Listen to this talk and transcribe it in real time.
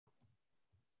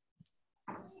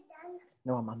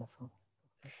No, I'm on the phone.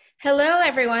 Hello,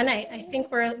 everyone. I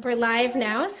think we're live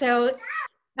now. So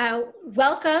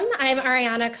welcome. I'm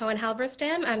Ariana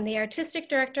Cohen-Halberstam. I'm the artistic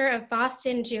director of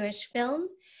Boston Jewish Film.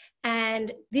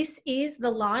 And this is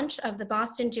the launch of the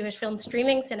Boston Jewish Film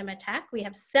streaming Cinematheque. We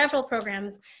have several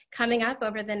programs coming up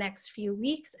over the next few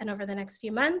weeks and over the next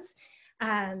few months.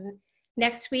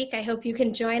 Next week, I hope you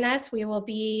can join us. We will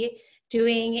be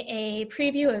doing a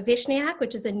preview of Vishniak,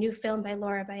 which is a new film by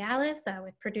Laura Bialis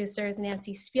with producers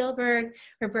Nancy Spielberg,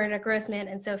 Roberta Grossman,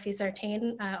 and Sophie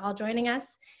Sartain all joining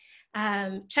us.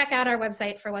 Check out our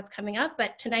website for what's coming up,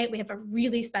 but tonight we have a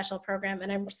really special program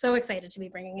and I'm so excited to be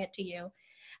bringing it to you.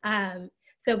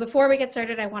 So before we get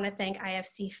started, I want to thank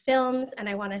IFC Films and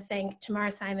I want to thank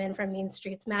Tamar Simon from Mean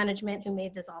Streets Management who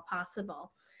made this all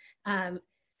possible.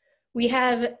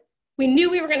 We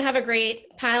knew we were going to have a great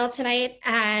panel tonight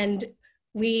and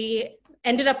we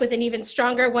ended up with an even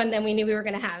stronger one than we knew we were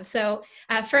going to have. So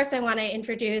first I want to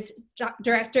introduce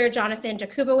director Jonathan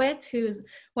Jakubowicz, who's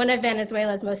one of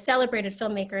Venezuela's most celebrated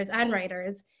filmmakers and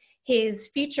writers. His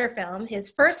feature film,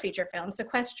 his first feature film,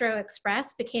 Sequestro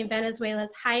Express, became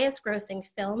Venezuela's highest grossing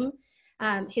film.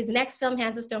 His next film,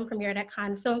 Hands of Stone, premiered at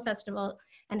Cannes Film Festival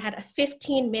and had a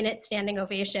 15-minute standing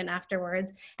ovation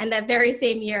afterwards. And that very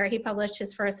same year, he published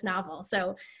his first novel.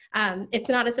 So it's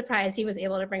not a surprise he was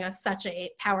able to bring us such a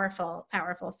powerful,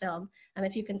 powerful film.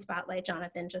 If you can spotlight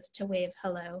Jonathan just to wave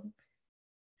hello.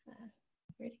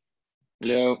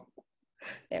 Hello.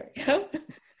 There we go.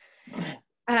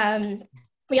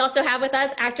 We also have with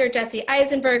us actor Jesse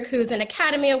Eisenberg, who's an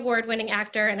Academy Award-winning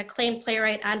actor and acclaimed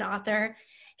playwright and author.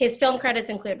 His film credits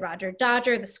include Roger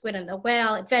Dodger, The Squid and the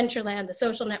Whale, Adventureland, The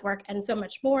Social Network, and so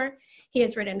much more. He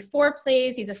has written 4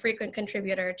 plays. He's a frequent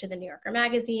contributor to The New Yorker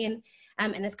magazine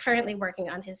and is currently working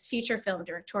on his feature film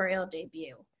directorial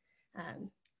debut.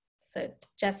 So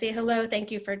Jesse, hello, thank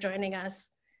you for joining us.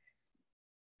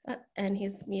 And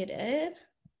he's muted.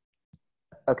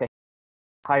 Okay.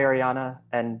 Hi, Ariana,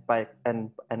 and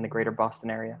the greater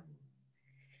Boston area.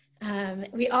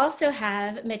 We also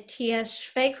have Matthias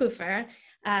Schweigho,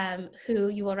 who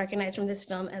you will recognize from this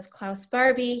film as Klaus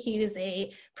Barbie. He is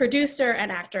a producer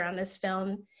and actor on this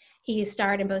film. He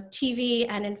starred in both TV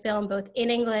and in film, both in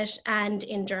English and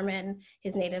in German,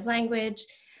 his native language,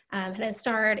 and has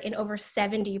starred in over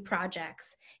 70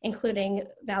 projects, including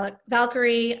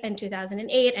Valkyrie in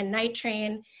 2008 and Night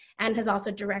Train, and has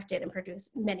also directed and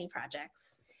produced many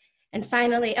projects. And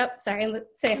finally,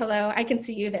 say hello. I can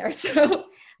see you there. So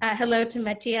hello to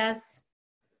Matthias.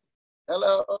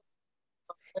 Hello.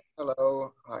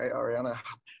 Hello. Hi, Ariana.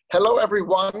 Hello,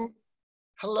 everyone.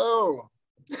 Hello.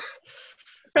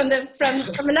 From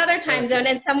another time zone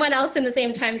and someone else in the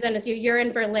same time zone as you. You're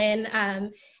in Berlin,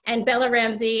 and Bella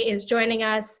Ramsey is joining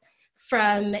us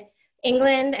from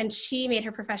England, and she made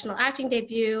her professional acting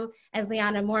debut as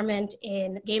Lyanna Mormont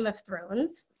in Game of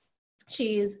Thrones.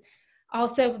 She's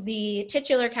also the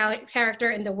titular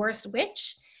character in The Worst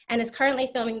Witch, and is currently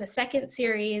filming the 2nd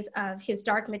series of his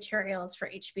Dark Materials for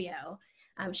HBO.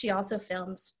 She also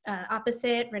films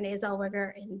opposite Renee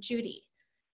Zellweger in Judy.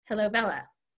 Hello, Bella.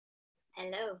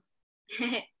 Hello.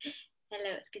 Hello,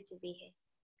 it's good to be here.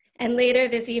 And later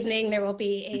this evening, there will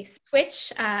be a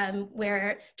switch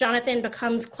where Jonathan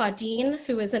becomes Claudine,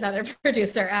 who is another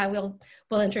producer.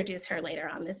 We'll introduce her later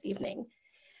on this evening.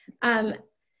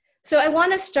 So I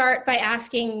want to start by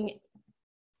asking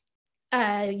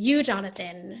you,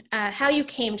 Jonathan, how you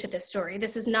came to this story.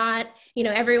 This is not,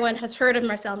 everyone has heard of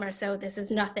Marcel Marceau. This is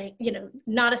nothing,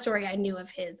 not a story I knew of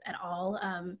his at all.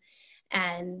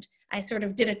 And I sort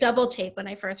of did a double take when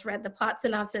I first read the plot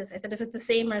synopsis. I said, is it the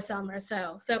same Marcel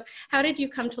Marceau? So how did you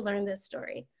come to learn this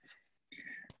story?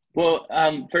 Well,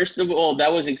 first of all, that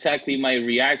was exactly my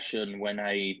reaction when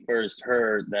I first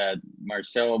heard that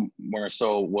Marcel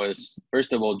Marceau was,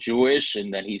 first of all, Jewish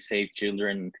and that he saved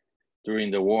children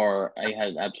during the war. I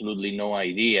had absolutely no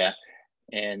idea.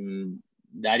 And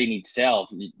that in itself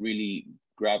really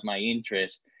grabbed my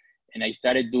interest. And I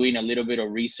started doing a little bit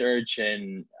of research.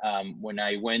 And when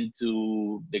I went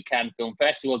to the Cannes Film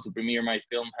Festival to premiere my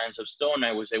film, Hands of Stone,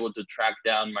 I was able to track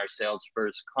down Marcel's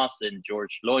first cousin,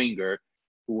 George Loinger,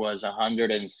 who was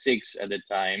 106 at the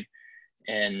time.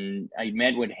 And I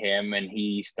met with him and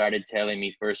he started telling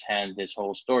me firsthand this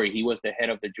whole story. He was the head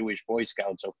of the Jewish Boy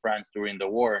Scouts of France during the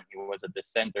war, and he was at the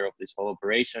center of this whole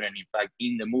operation. And in fact,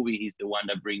 in the movie, he's the one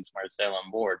that brings Marcel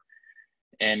on board.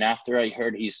 And after I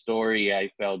heard his story,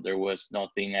 I felt there was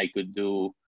nothing I could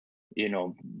do,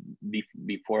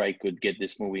 before I could get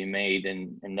this movie made.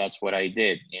 And that's what I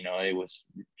did. It was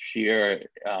sheer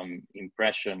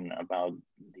impression about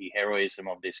the heroism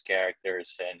of these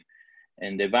characters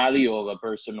and the value of a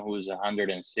person who's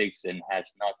 106 and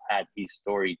has not had his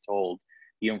story told.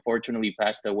 He unfortunately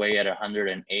passed away at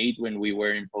 108 when we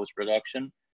were in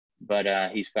post-production, but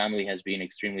his family has been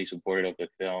extremely supportive of the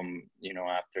film, you know,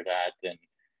 after that,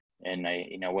 and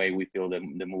in a way we feel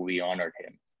the movie honored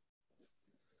him.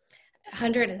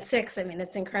 106, I mean,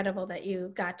 it's incredible that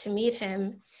you got to meet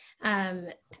him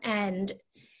and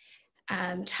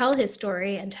tell his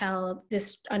story and tell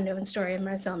this unknown story of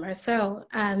Marcel Marceau.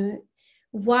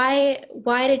 Why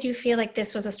did you feel like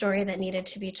this was a story that needed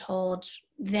to be told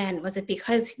then? Was it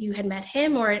because you had met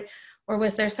him, or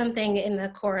was there something in the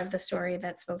core of the story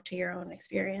that spoke to your own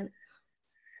experience?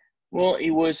 Well, it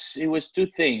was two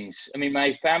things. I mean,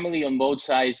 my family on both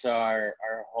sides are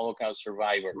Holocaust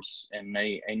survivors, and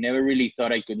I never really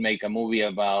thought I could make a movie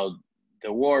about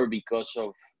the war because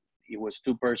of it was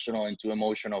too personal and too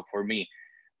emotional for me.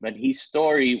 But his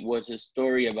story was a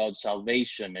story about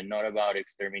salvation and not about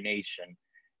extermination.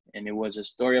 And it was a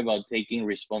story about taking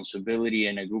responsibility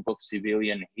and a group of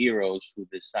civilian heroes who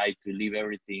decide to leave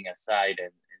everything aside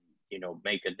and you know,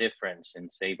 make a difference and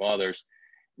save others.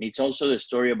 And it's also the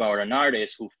story about an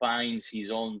artist who finds his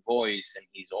own voice and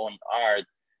his own art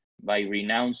by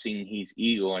renouncing his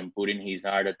ego and putting his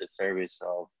art at the service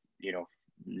of, you know,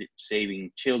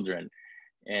 saving children.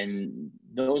 And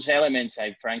those elements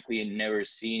I've frankly never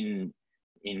seen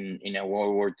in a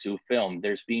World War II film.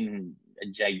 There's been a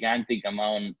gigantic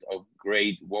amount of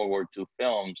great World War II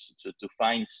films. So to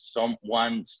find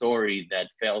one story that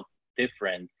felt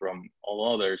different from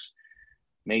all others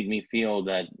made me feel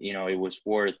that, you know, it was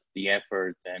worth the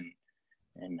effort,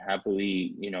 and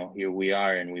happily, you know, here we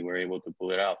are and we were able to pull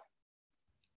it off.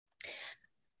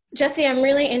 Jesse, I'm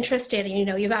really interested, you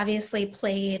know, you've obviously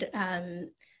played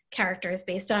characters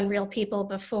based on real people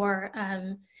before.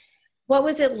 What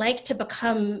was it like to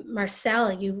become Marcel?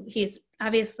 He's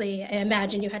obviously, I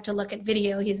imagine you had to look at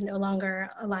video. He's no longer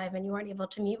alive and you weren't able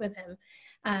to meet with him.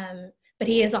 But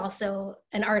he is also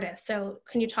an artist. So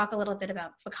can you talk a little bit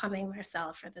about becoming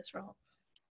Marcel for this role?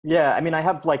 Yeah, I mean, I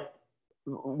have like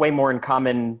way more in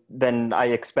common than I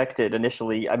expected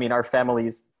initially. I mean, our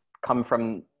families come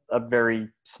from a very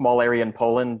small area in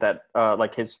Poland that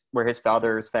like where his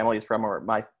father's family is from, or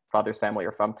my father's family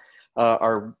are from,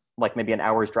 are like maybe an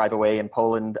hour's drive away in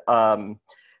Poland.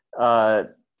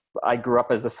 I grew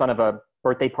up as the son of a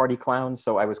birthday party clown,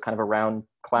 so I was kind of around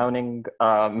clowning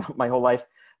my whole life.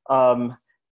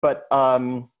 But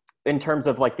in terms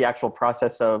of like the actual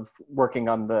process of working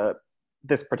on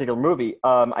this particular movie,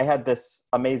 I had this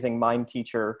amazing mime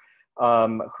teacher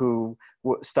who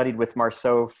studied with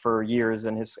Marceau for years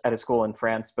at his school in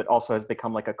France, but also has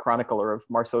become like a chronicler of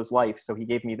Marceau's life. So he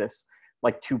gave me this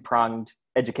like two-pronged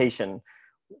education,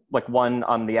 like one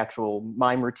on the actual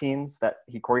mime routines that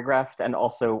he choreographed, and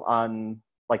also on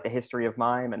like the history of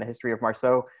mime and the history of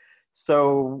Marceau.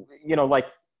 So, you know, like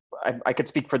I could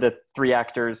speak for the three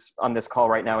actors on this call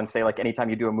right now and say, like,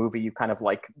 anytime you do a movie, you kind of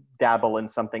like dabble in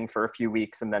something for a few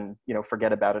weeks and then, you know,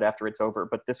 forget about it after it's over.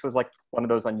 But this was like one of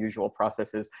those unusual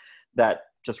processes that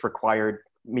just required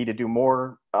me to do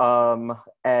more. Yeah.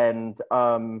 And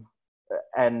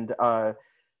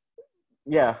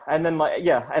then like,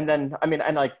 yeah. And then, I mean,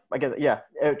 and like, I guess, yeah,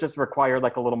 it just required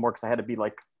like a little more, because I had to be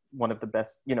like one of the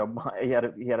best, you know, he had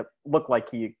to look like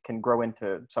he can grow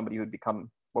into somebody who'd become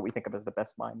what we think of as the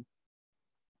best mime.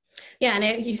 Yeah,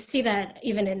 and you see that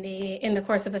even in the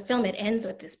course of the film, it ends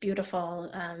with this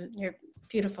beautiful, your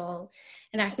beautiful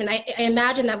enactment. I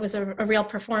imagine that was a real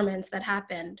performance that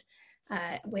happened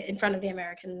in front of the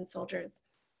American soldiers.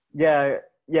 Yeah.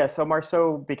 So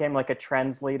Marceau became like a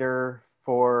translator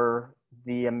for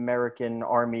the American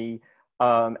army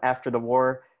after the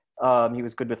war. He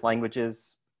was good with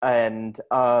languages, and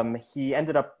he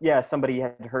ended up, somebody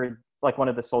had heard, like one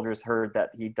of the soldiers heard that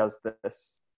he does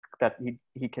this, that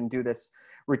he can do this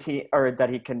routine, or that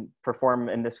he can perform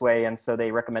in this way. And so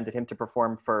they recommended him to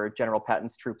perform for General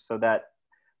Patton's troops. So that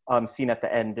scene at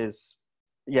the end is,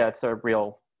 it's a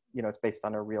real, you know, it's based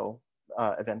on a real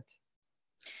event.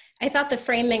 I thought the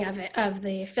framing of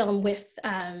the film with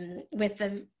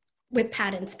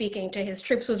Patton speaking to his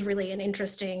troops was really an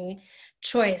interesting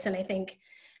choice. And I think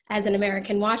as an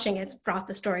American watching, it's brought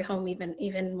the story home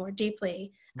even more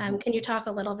deeply. Can you talk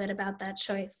a little bit about that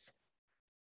choice?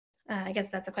 I guess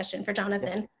that's a question for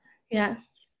Jonathan. Yeah.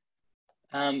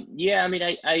 I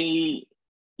mean, I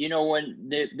you know, when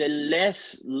the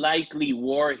less likely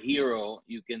war hero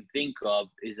you can think of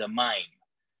is a mime,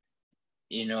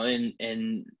 you know,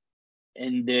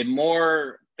 and the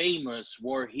more famous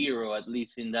war hero, at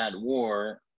least in that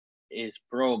war, is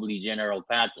probably General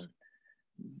Patton.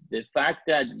 The fact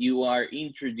that you are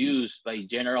introduced by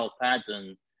General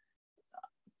Patton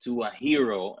to a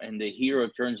hero, and the hero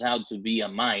turns out to be a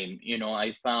mime, you know,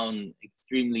 I found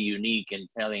extremely unique and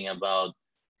telling about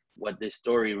what the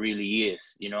story really is.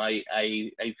 You know,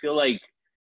 I feel like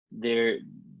there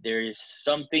is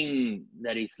something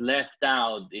that is left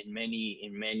out in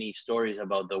many stories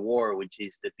about the war, which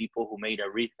is the people who made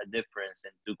a difference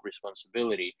and took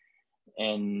responsibility.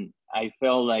 And I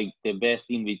felt like the best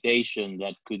invitation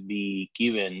that could be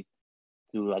given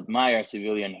to admire a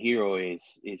civilian hero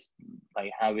is by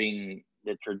having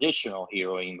the traditional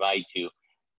hero invite you.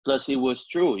 Plus, it was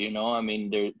true, you know. I mean,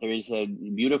 there is a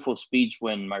beautiful speech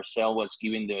when Marcel was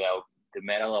giving the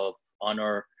Medal of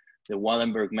Honor, the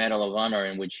Wallenberg Medal of Honor,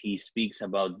 in which he speaks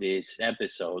about this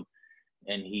episode,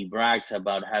 and he brags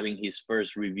about having his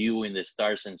first review in the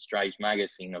Stars and Stripes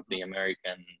magazine of the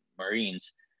American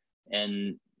Marines.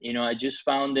 And you know, I just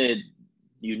found it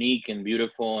unique and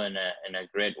beautiful, and a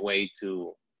great way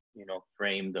to, you know,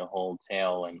 frame the whole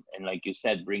tale, and like you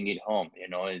said, bring it home. You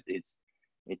know,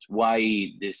 it's why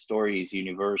this story is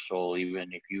universal, even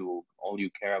if all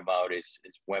you care about is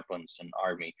weapons and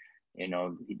army. You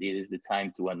know, it is the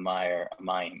time to admire a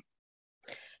mime.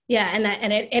 Yeah,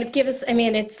 and it gives, I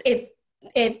mean,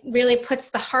 it really puts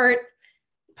the heart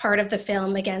part of the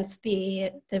film against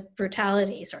the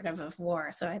brutality sort of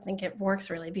war. So I think it works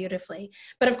really beautifully.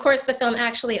 But of course, the film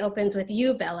actually opens with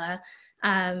you, Bella,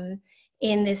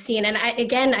 in this scene. And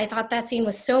I thought that scene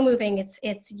was so moving.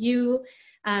 It's you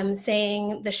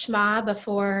saying the Shema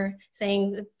before,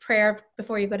 saying the prayer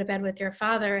before you go to bed with your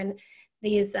father, and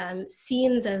these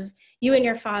scenes of you and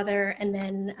your father, and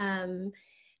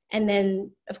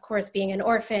then of course being an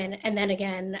orphan, and then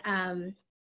again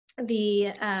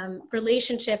the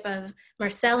relationship of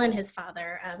Marcel and his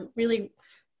father really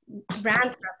ran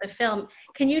throughout the film.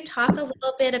 Can you talk a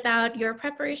little bit about your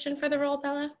preparation for the role,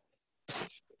 Bella?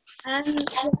 I've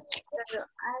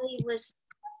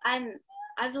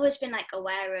always been like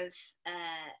aware of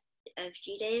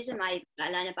Judaism. I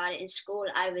learned about it in school.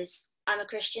 I'm a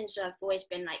Christian, so I've always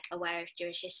been like aware of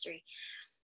Jewish history.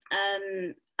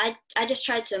 I just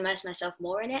tried to immerse myself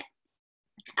more in it,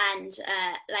 and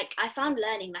like I found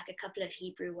learning like a couple of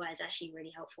Hebrew words actually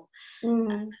really helpful.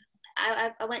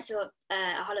 I went to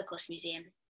a Holocaust museum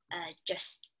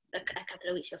just a couple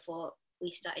of weeks before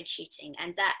we started shooting,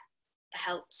 and that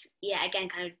helped, again,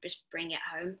 kind of just bring it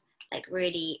home, like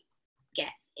really get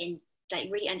in, like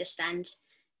really understand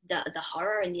the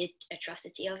horror and the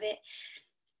atrocity of it.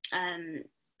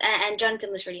 And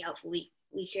Jonathan was really helpful. We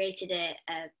created a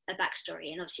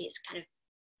backstory, and obviously it's kind of,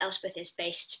 Elspeth is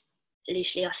based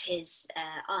loosely off his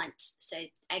aunt, so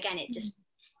again it just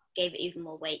gave it even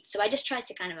more weight. So I just tried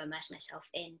to kind of immerse myself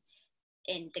in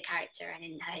the character and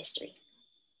in her history.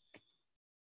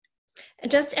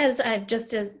 Just as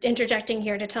interjecting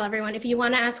here to tell everyone, if you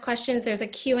want to ask questions, there's a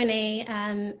Q&A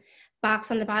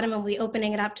box on the bottom, and we'll be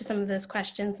opening it up to some of those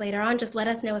questions later on. Just let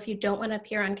us know if you don't want to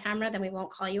appear on camera, then we won't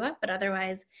call you up, but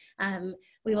otherwise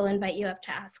we will invite you up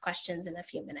to ask questions in a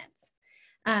few minutes.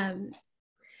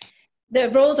 The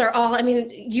roles are all, I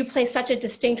mean, you play such a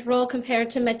distinct role compared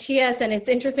to Matthias, and it's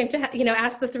interesting to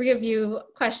ask the three of you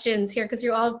questions here, because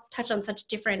you all touch on such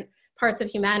different parts of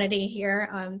humanity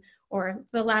here, or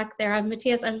the lack thereof.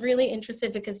 Matthias, I'm really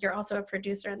interested because you're also a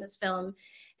producer in this film,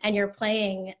 and you're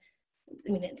playing,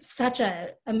 I mean, it's such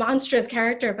a monstrous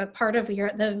character, but part of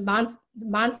the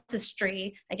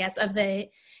monstrosity, I guess, of the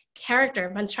character,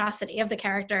 monstrosity of the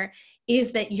character,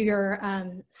 is that you're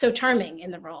so charming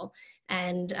in the role,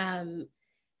 and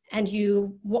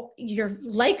you're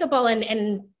likable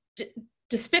and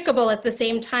despicable at the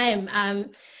same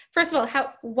time. First of all,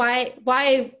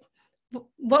 why?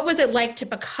 What was it like to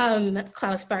become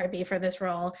Klaus Barbie for this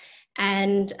role,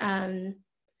 and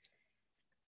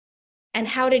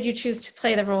how did you choose to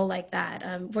play the role like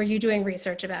that? Were you doing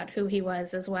research about who he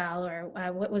was as well, or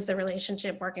what was the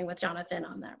relationship working with Jonathan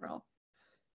on that role?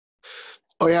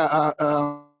 Oh yeah.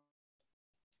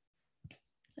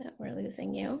 We're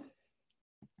losing you.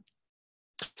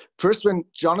 First, when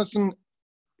Jonathan,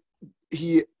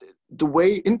 the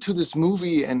way into this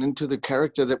movie and into the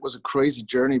character, that was a crazy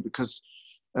journey, because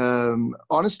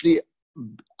honestly,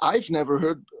 I've never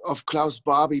heard of Klaus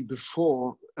Barbie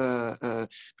before,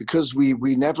 because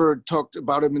we never talked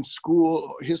about him in school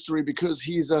or history, because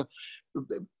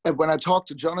when I talked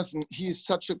to Jonathan, he's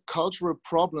such a cultural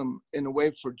problem in a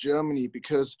way for Germany,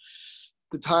 because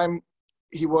the time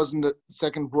he was in the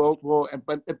Second World War,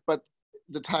 but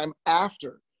the time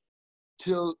after,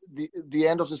 till the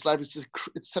end of his life,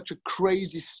 it's such a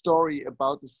crazy story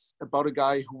about a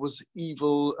guy who was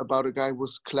evil, about a guy who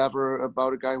was clever,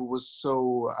 about a guy who was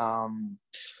so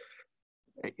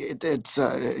it's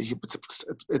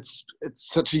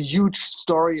such a huge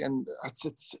story, and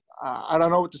it's I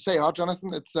don't know what to say. Huh,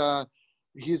 Jonathan?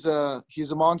 He's a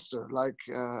monster. Like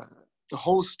the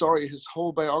whole story, his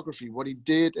whole biography, what he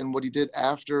did and what he did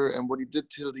after, and what he did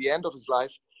till the end of his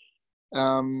life.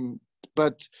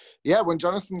 But yeah, when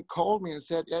Jonathan called me and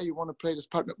said, "Yeah, you want to play this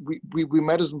part?" We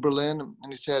met us in Berlin, and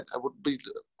he said, "I would be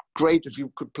great if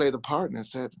you could play the part." And I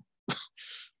said,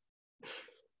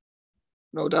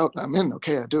 "No doubt, I'm in.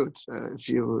 Okay, I do it. If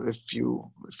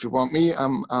you want me,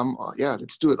 yeah,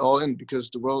 let's do it all in, because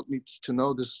the world needs to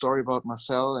know this story about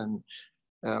Marcel and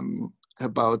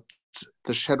about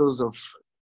the shadows of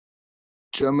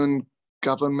German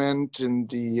government in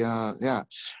the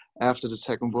after the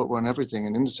Second World War and everything,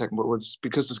 and in the Second World War, it's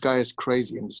because this guy is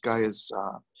crazy, and this guy is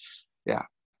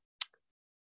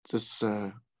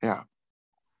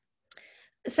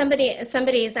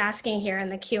Somebody is asking here in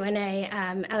the Q&A,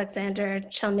 Alexander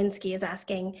Chelminsky is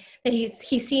asking that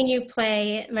he's seen you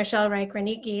play Marcel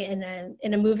Reich-Ranicky in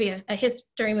a movie, a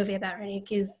history movie about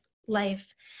Ranicki's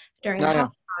life during the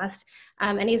Holocaust,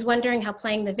 and he's wondering how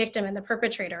playing the victim and the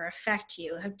perpetrator affect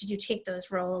you. Did you take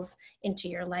those roles into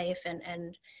your life,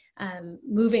 and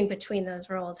moving between those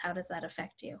roles, how does that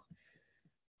affect you?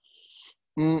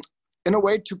 In a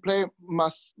way, to play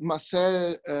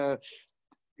Marcel,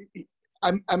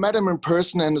 I met him in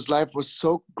person, and his life was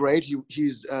so great.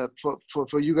 He's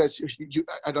for you guys.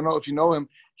 I don't know if you know him.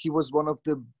 He was one of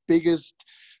the biggest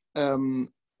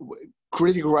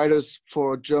critical writers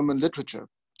for German literature,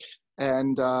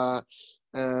 and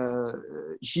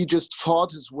he just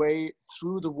fought his way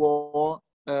through the war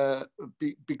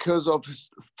because of his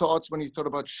thoughts when he thought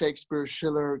about Shakespeare,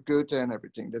 Schiller, Goethe, and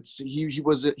everything. He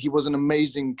was an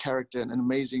amazing character and an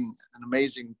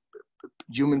amazing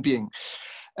human being.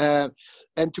 And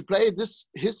to play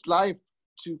his life,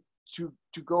 to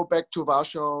go back to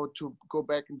Warsaw, to go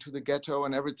back into the ghetto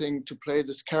and everything, to play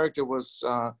this character was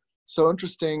so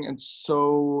interesting and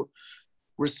so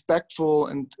respectful,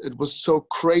 and it was so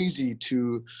crazy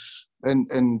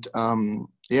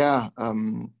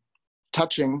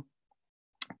touching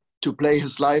to play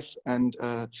his life, and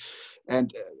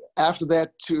after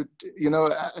that,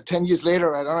 10 years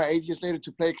later, I don't know, 8 years later,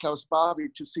 to play Klaus Barbie,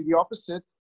 to see the opposite.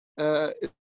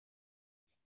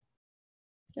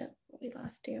 We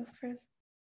lost you first.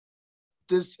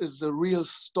 This is a real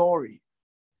story,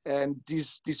 and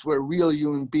these were real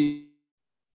human beings.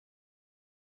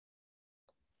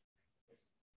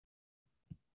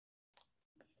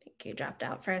 I think you dropped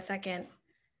out for a second.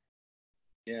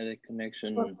 Yeah, the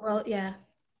connection. Well, yeah.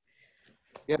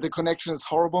 Yeah, the connection is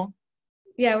horrible.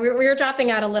 Yeah, we were dropping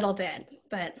out a little bit,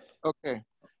 but. Okay.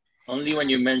 Only when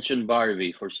you mentioned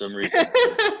Barbie for some reason.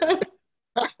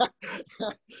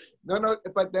 No,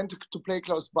 but then to play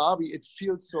Klaus Barbie, it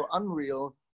feels so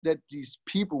unreal that these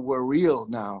people were real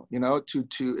now, to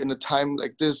in a time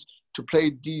like this, to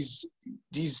play these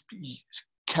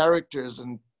characters,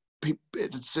 and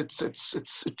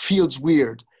it feels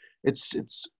weird.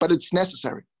 But it's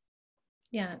necessary.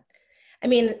 Yeah, I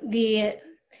mean, the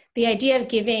idea of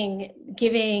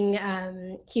giving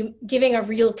a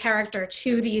real character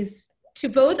to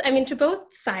both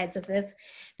sides of this.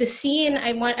 The scene,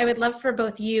 I would love for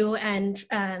both you and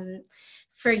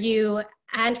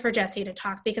for Jesse to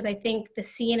talk, because I think the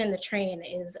scene in the train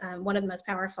is one of the most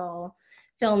powerful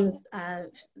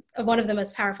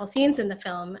scenes in the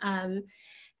film.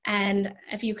 And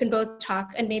if you can both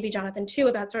talk, and maybe Jonathan too,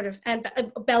 about sort of, and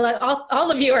Bella,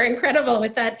 all of you are incredible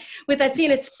with that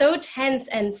scene. It's so tense,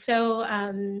 and so,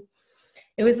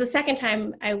 it was the second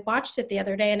time I watched it the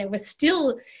other day, and it was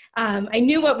still, I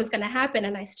knew what was going to happen,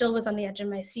 and I still was on the edge of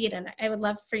my seat. And I would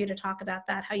love for you to talk about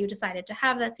that, how you decided to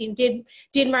have that scene. Did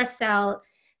Marcel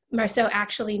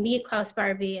actually meet Klaus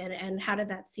Barbie, and how did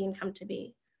that scene come to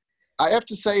be? I have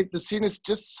to say, the scene is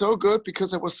just so good,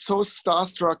 because I was so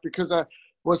starstruck, because I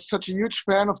was such a huge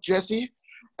fan of Jesse,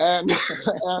 and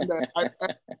I'm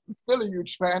still a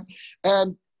huge fan,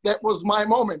 and that was my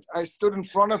moment. I stood in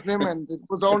front of him, and it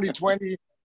was only 20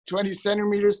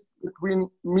 centimeters between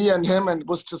me and him, and it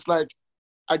was just like,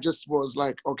 I just was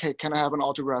like, okay, can I have an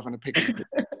autograph and a picture?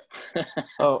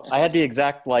 Oh, I had the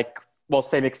exact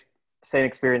same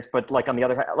experience, but like on the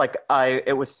other hand,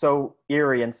 it was so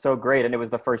eerie and so great, and it was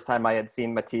the first time I had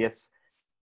seen Matthias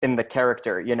in the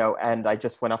character, and I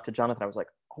just went up to Jonathan. I was like,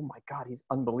 oh my God, he's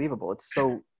unbelievable. It's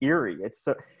so eerie.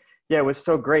 It was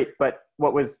so great. But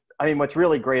what's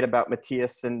really great about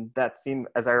Matthias in that scene,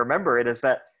 as I remember it, is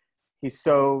that he's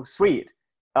so sweet.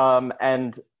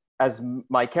 And as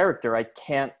my character, I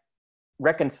can't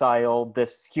reconcile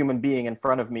this human being in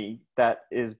front of me that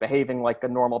is behaving like a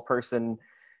normal person,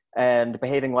 and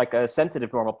behaving like a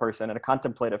sensitive, normal person and a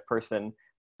contemplative person.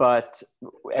 But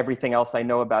everything else I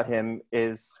know about him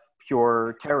is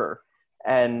pure terror.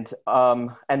 And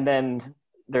then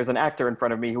there's an actor in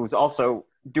front of me who's also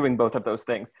doing both of those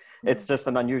things. It's just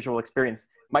an unusual experience.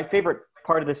 My favorite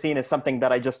part of the scene is something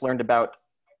that I just learned about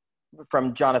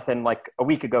from Jonathan like a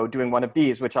week ago doing one of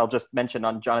these, which I'll just mention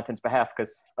on Jonathan's behalf,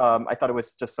 because I thought it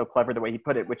was just so clever the way he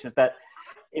put it, which is that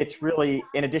it's really,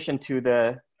 in addition to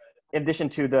the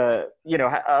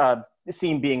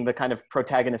scene being the kind of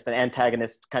protagonist and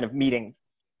antagonist kind of meeting,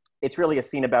 it's really a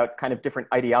scene about kind of different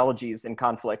ideologies in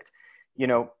conflict.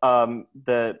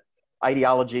 The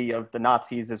ideology of the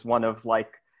Nazis is one of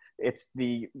like, it's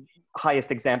the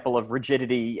highest example of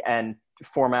rigidity and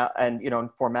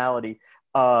formality,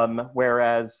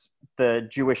 whereas the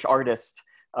Jewish artist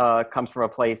comes from a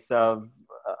place of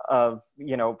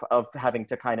having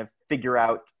to kind of figure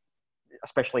out,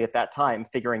 especially at that time,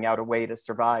 figuring out a way to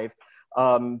survive,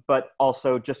 but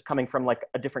also just coming from like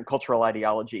a different cultural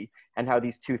ideology, and how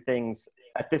these two things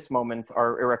at this moment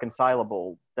are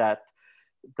irreconcilable. That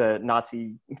the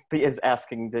Nazi is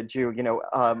asking the Jew,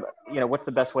 what's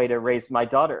the best way to raise my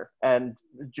daughter? And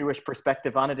the Jewish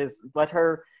perspective on it is, let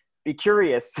her be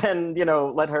curious and,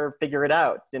 let her figure it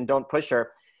out and don't push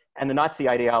her. And the Nazi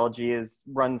ideology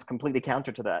runs completely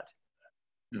counter to that.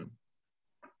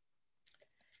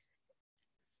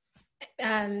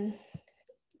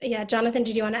 Yeah. Jonathan,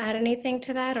 did you want to add anything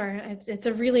to that? Or it's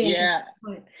a really interesting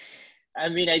point. I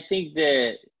mean, I think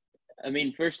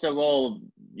first of all,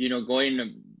 going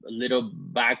a little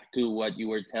back to what you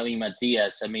were telling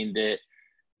Matthias, I mean,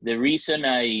 the reason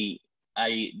I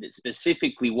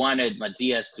specifically wanted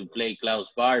Matthias to play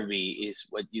Klaus Barbie is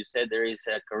what you said. There is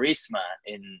a charisma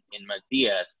in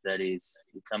Matthias that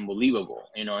it's unbelievable.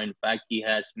 In fact, he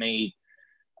has made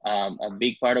a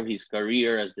big part of his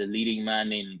career as the leading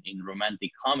man in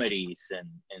romantic comedies and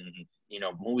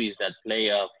movies that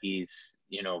play off his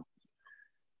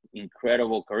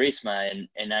incredible charisma,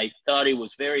 and I thought it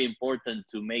was very important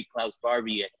to make Klaus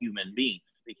Barbie a human being,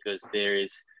 because there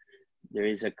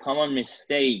is a common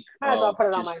mistake. I'll put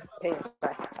it on my page.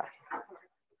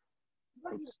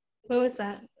 What was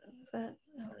that? I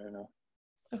don't know.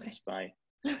 Okay. It's fine.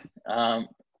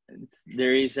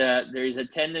 There is a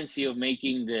tendency of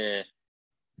making the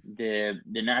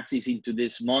Nazis into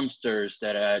these monsters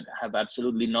that have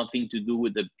absolutely nothing to do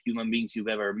with the human beings you've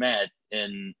ever met.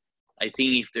 And I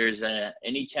think if there's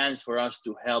any chance for us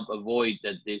to help avoid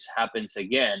that this happens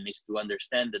again, is to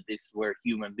understand that this were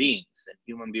human beings, and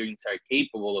human beings are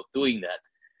capable of doing that.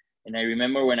 And I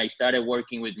remember when I started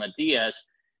working with Matthias,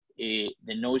 the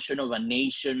notion of a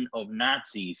nation of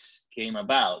Nazis came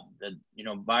about. That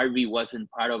Barbie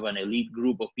wasn't part of an elite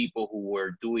group of people who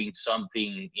were doing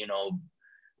something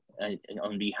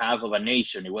on behalf of a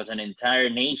nation. It was an entire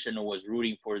nation who was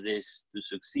rooting for this to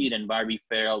succeed, and Barbie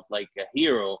felt like a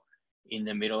hero in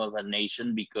the middle of a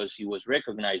nation because he was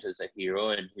recognized as a hero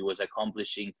and he was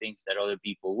accomplishing things that other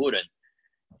people wouldn't.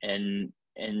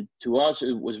 And to us,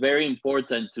 it was very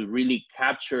important to really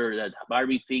capture that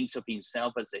Barbie thinks of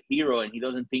himself as a hero, and he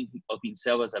doesn't think of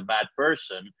himself as a bad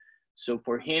person. So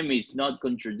for him, it's not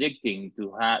contradicting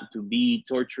to be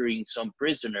torturing some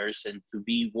prisoners and to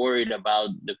be worried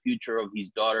about the future of his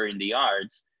daughter in the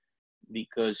arts,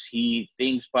 because he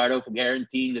thinks part of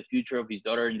guaranteeing the future of his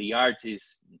daughter in the arts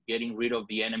is getting rid of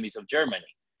the enemies of Germany.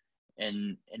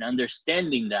 And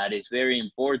understanding that is very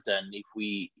important if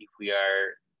we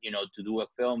are, to do a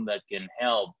film that can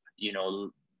help,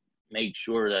 make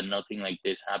sure that nothing like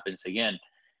this happens again.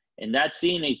 And that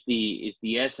scene is the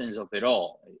essence of it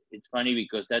all. It's funny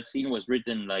because that scene was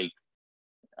written like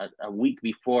a week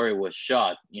before it was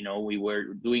shot. We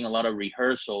were doing a lot of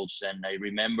rehearsals, and I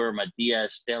remember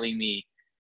Matthias telling me,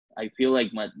 I feel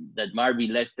like that Barbie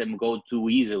lets them go too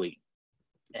easily.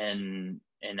 And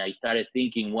I started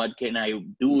thinking, what can I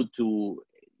do to,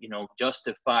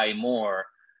 justify more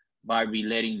Barbie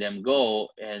letting them go?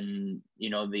 And,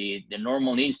 the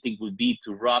normal instinct would be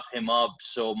to rough him up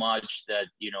so much that,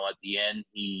 at the end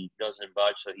he doesn't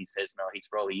budge. So he says, no, he's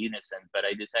probably innocent. But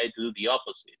I decided to do the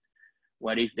opposite.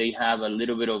 What if they have a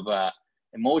little bit of a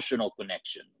emotional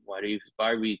connection? What if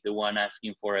Barbie is the one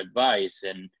asking for advice?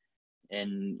 And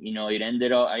I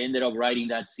ended up writing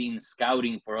that scene,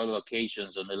 scouting for other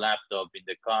locations on the laptop in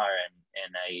the car,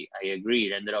 and I agree,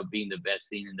 it ended up being the best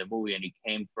scene in the movie, and it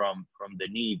came from the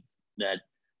need that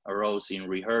arose in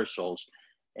rehearsals.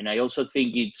 And I also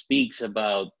think it speaks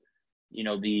about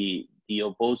the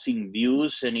opposing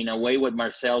views, and in a way what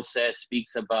Marcel says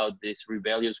speaks about this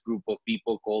rebellious group of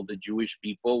people called the Jewish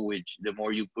people, which the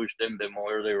more you push them, the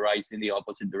more they rise in the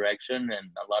opposite direction. And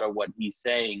a lot of what he's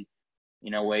saying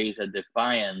in a way is a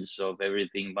defiance of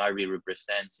everything Barbie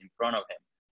represents in front of him.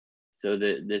 So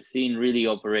the scene really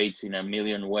operates in a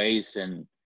million ways, and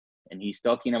he's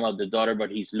talking about the daughter, but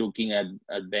he's looking at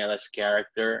Bella's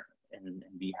character, and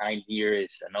behind here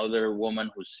is another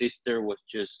woman whose sister was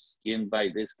just skinned by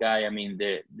this guy. I mean,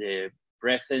 the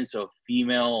presence of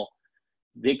female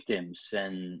victims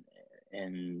and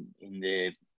in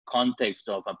the context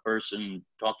of a person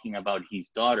talking about his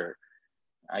daughter,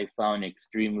 I found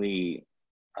extremely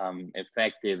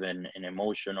effective and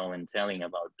emotional in telling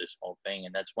about this whole thing.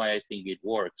 And that's why I think it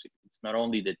works. It's not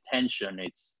only the tension,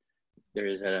 there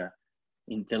is a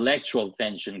intellectual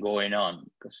tension going on,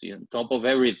 because on top of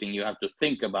everything you have to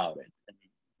think about it, and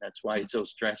that's why it's so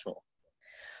stressful.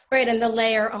 Right, and the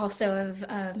layer also of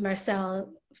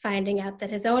Marcel finding out that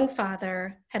his own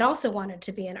father had also wanted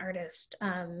to be an artist,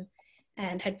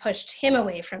 and had pushed him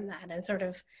away from that, and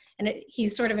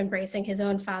he's sort of embracing his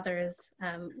own father's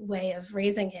way of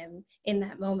raising him in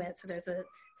that moment. So there's a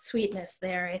sweetness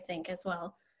there, I think, as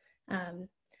well.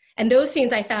 And those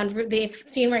scenes I found, the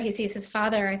scene where he sees his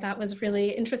father, I thought was really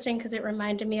interesting, because it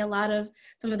reminded me a lot of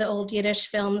some of the old Yiddish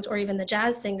films, or even The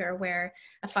Jazz Singer, where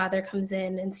a father comes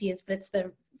in and sees, but it's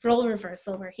the role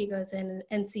reversal where he goes in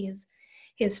and sees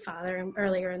his father. And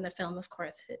earlier in the film, of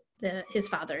course, his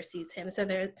father sees him. So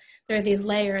there are these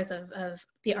layers of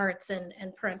the arts and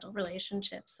parental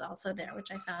relationships also there, which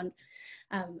I found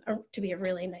to be a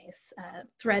really nice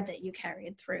thread that you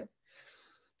carried through.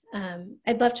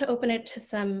 I'd love to open it to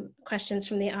some questions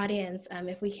from the audience.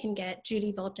 If we can get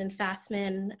Judy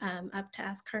Bolton-Fassman up to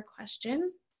ask her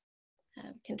question.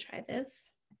 We can try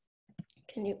this.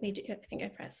 I think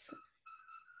I press.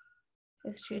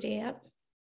 Is Judy up?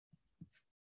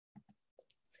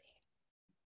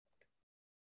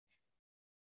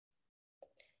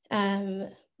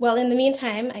 Well, in the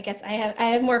meantime, I guess I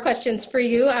have more questions for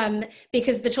you,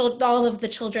 because all of the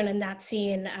children in that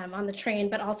scene on the train,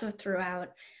 but also throughout,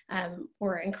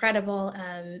 were incredible.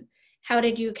 How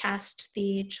did you cast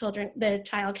the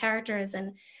child characters?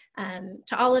 And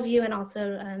to all of you, and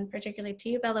also particularly to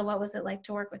you, Bella, what was it like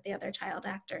to work with the other child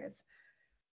actors?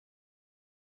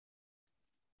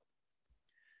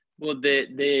 Well,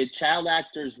 the child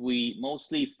actors we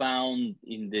mostly found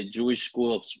in the Jewish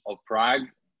School of Prague.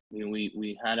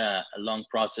 We had a long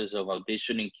process of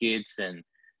auditioning kids and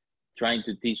trying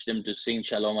to teach them to sing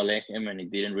Shalom Aleichem, and it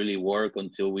didn't really work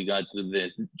until we got to the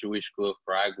Jewish School of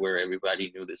Prague, where everybody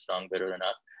knew the song better than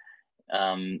us.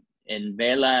 And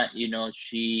Bella,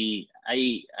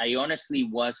 I honestly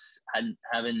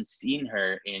haven't seen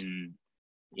her in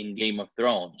Game of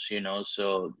Thrones,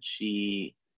 so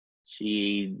she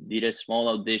did a small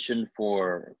audition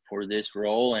for this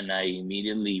role, and I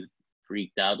immediately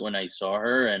freaked out when I saw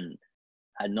her and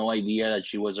had no idea that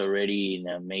she was already in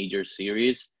a major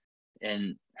series.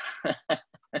 And I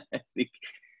think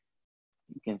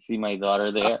you can see my daughter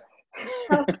there.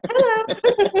 Oh,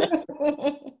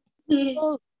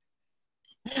 hello.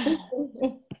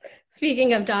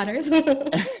 Speaking of daughters.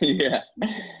 Yeah.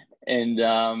 And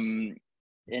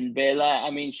Bella, I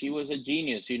mean, she was a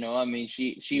genius, I mean,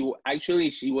 she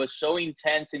was so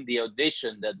intense in the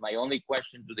audition that my only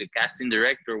question to the casting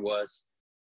director was,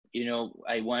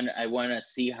 I want to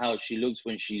see how she looks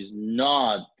when she's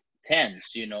not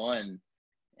tense, and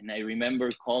I remember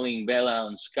calling Bella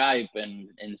on Skype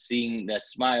and seeing that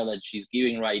smile that she's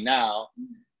giving right now.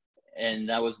 And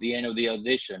that was the end of the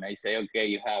audition. I say, okay,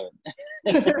 you have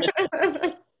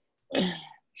it.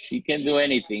 She can do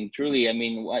anything, truly. I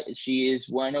mean, she is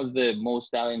one of the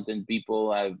most talented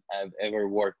people I've ever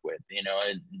worked with, and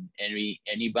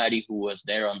anybody who was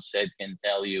there on set can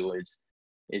tell you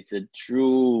it's a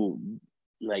true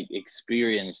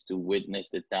experience to witness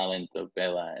the talent of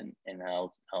Bella, and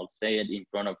I'll say it in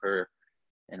front of her,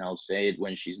 and I'll say it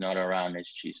when she's not around.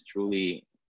 She's truly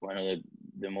one of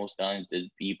the most talented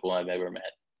people I've ever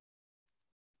met.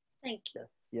 Thank you.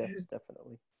 Yes,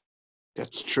 definitely.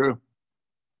 That's true.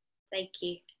 Thank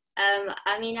you.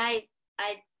 I mean, I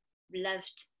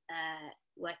loved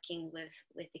working with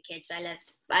the kids. I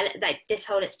this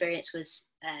whole experience was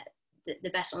the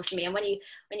best one for me. And when you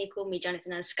called me,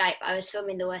 Jonathan, on Skype, I was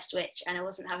filming The West Witch and I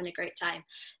wasn't having a great time.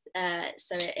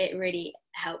 So it really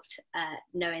helped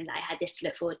knowing that I had this to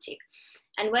look forward to.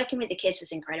 And working with the kids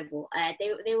was incredible.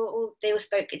 They all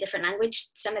spoke a different language.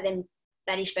 Some of them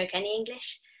barely spoke any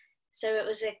English. So it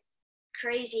was a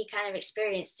crazy kind of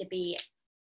experience to be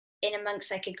in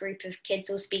amongst a group of kids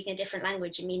all speaking a different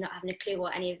language and me not having a clue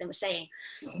what any of them were saying.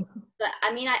 But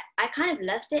I mean, I kind of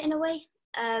loved it in a way,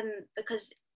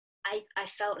 because I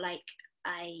felt like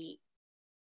I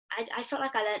felt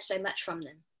like I learned so much from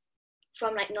them,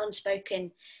 from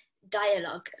non-spoken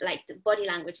dialogue, like the body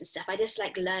language and stuff. I just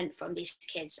like learned from these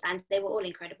kids, and they were all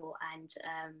incredible. And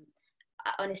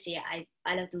honestly, I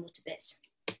love them all to bits.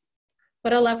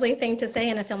 What a lovely thing to say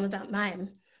in a film about mime.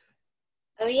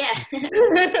 Oh yeah.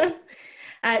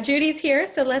 Judy's here,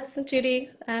 so Judy,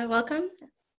 welcome.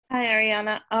 Hi,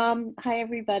 Ariana. Hi,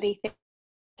 everybody. Thank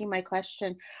you for my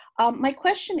question. My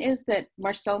question is that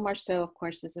Marcel Marceau, of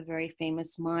course, is a very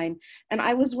famous mime, and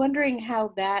I was wondering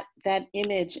how that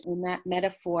image and that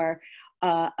metaphor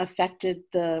affected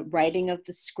the writing of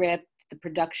the script, the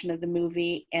production of the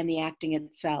movie, and the acting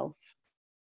itself.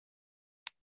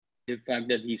 The fact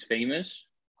that he's famous?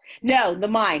 No, the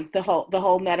mime, the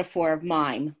whole metaphor of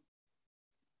mime.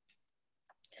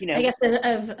 You know, I guess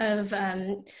of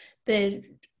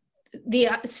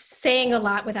the saying a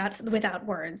lot without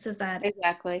words. Is that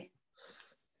exactly?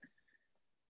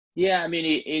 Yeah, I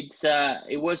mean,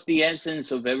 it was the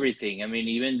essence of everything. I mean,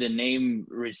 even the name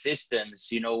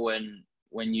resistance, you know,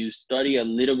 when you study a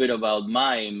little bit about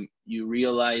mime, you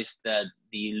realize that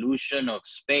the illusion of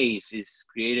space is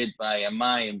created by a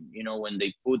mime. You know, when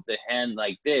they put the hand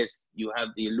like this, you have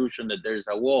the illusion that there's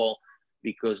a wall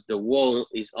because the wall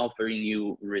is offering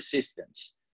you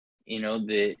resistance. You know,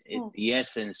 it's the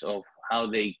essence of how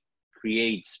they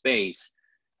create space.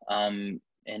 And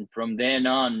from then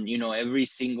on, you know, every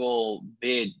single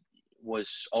bit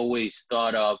was always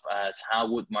thought of as how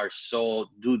would Marceau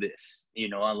do this? You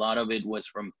know, a lot of it was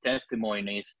from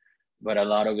testimonies, but a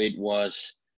lot of it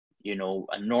was, you know,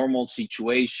 a normal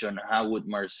situation. How would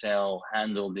Marcel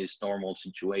handle this normal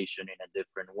situation in a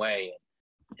different way?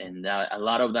 And a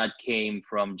lot of that came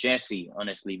from Jesse,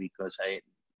 honestly, because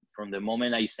from the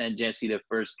moment I sent Jesse the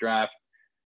first draft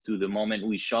to the moment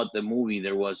we shot the movie,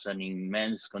 there was an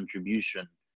immense contribution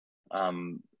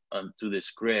to the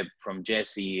script from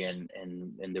Jesse, and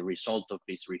the result of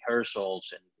his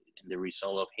rehearsals and the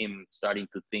result of him starting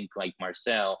to think like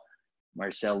Marcel.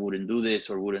 Marcel wouldn't do this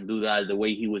or wouldn't do that. The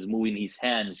way he was moving his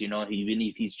hands, you know, even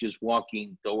if he's just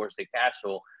walking towards the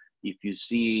castle, if you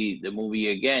see the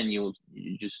movie again, you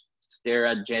just stare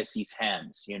at Jesse's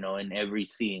hands, you know, in every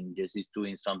scene. Jesse's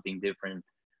doing something different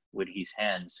with his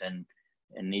hands, and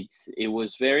it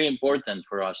was very important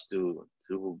for us to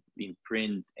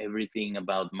imprint everything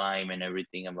about mime and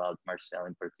everything about Marcel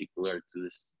in particular to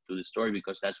the story,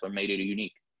 because that's what made it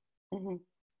unique. Mm-hmm.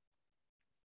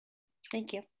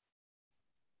 Thank you.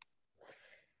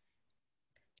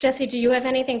 Jesse, do you have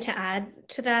anything to add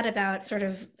to that about sort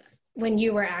of when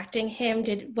you were acting him?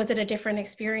 Was it a different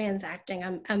experience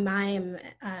acting a mime,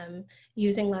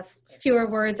 using fewer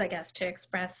words, I guess, to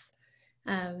express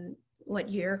what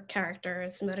your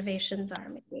character's motivations are,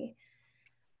 maybe?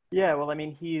 Yeah, well, I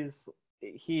mean, he's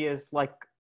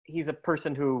a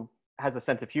person who has a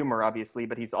sense of humor, obviously,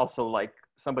 but he's also like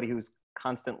somebody who's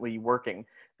constantly working,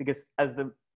 because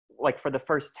for the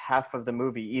first half of the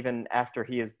movie, even after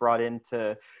he is brought in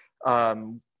to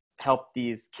help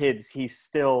these kids, he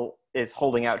still is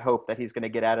holding out hope that he's going to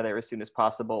get out of there as soon as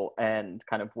possible and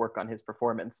kind of work on his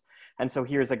performance. And so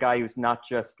here's a guy who's not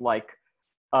just like,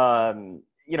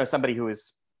 you know, somebody who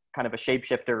is kind of a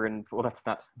shapeshifter, and well, that's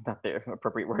not the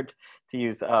appropriate word to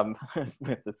use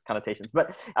with its connotations.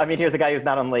 But I mean, here's a guy who's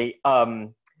not only,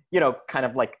 you know, kind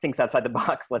of like thinks outside the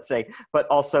box, let's say, but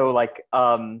also like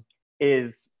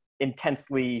is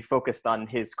intensely focused on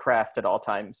his craft at all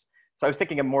times. So I was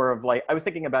thinking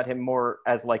about him more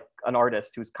as like an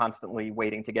artist who's constantly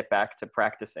waiting to get back to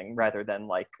practicing, rather than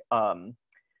like,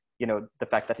 you know, the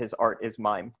fact that his art is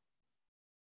mime.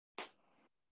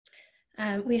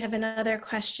 We have another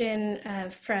question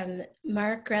from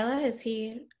Mark Grella. Is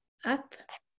he up?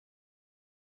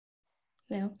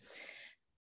 No.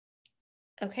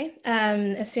 Okay.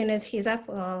 As soon as he's up,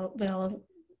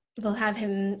 we'll have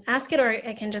him ask it, or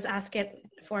I can just ask it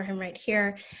for him right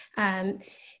here.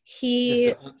 If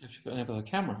you have a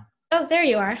camera. Oh, there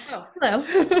you are. Oh. Hello.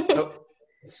 Oh.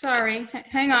 Sorry.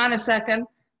 Hang on a second.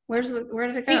 Where did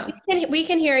it go? We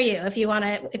can hear you if you want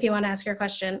to ask your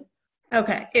question.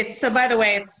 Okay. So by the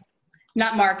way, it's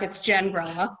not Mark, it's Jen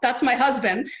Grella. That's my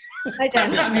husband. Hi,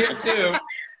 Jen. I'm here too.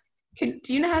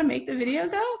 Do you know how to make the video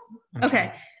go?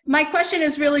 Okay. My question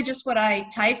is really just what I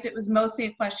typed. It was mostly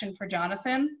a question for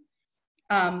Jonathan.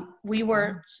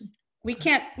 We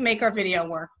can't make our video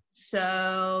work,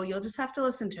 so you'll just have to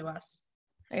listen to us.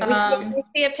 Right, we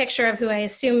see a picture of who I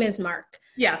assume is Mark.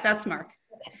 Yeah, that's Mark.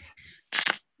 Okay.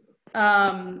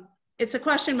 It's a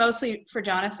question mostly for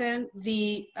Jonathan.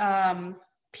 The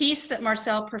piece that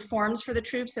Marcel performs for the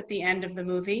troops at the end of the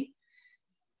movie,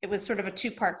 it was sort of a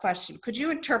two-part question. Could you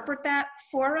interpret that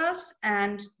for us?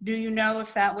 And do you know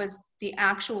if that was the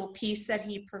actual piece that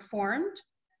he performed?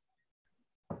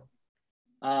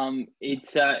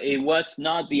 It was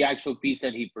not the actual piece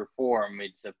that he performed.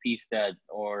 It's a piece that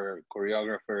our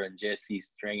choreographer and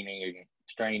Jesse's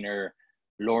trainer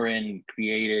Lauren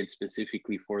created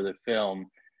specifically for the film.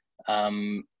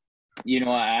 You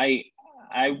know, I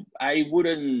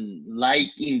wouldn't like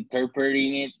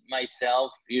interpreting it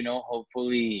myself. You know,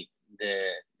 hopefully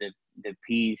the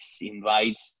piece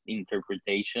invites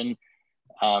interpretation.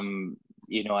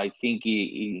 You know, I think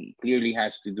it clearly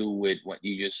has to do with what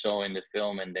you just saw in the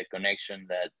film and the connection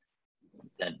that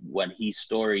what his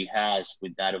story has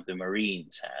with that of the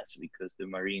Marines has, because the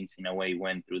Marines in a way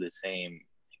went through the same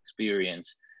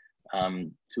experience.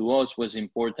 To us was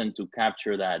important to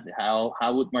capture that.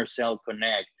 How would Marcel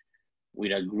connect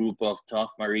with a group of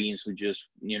tough Marines who just,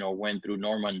 you know, went through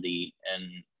Normandy,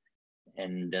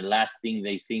 and the last thing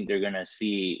they think they're gonna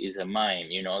see is a mime.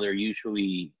 You know, they're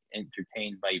usually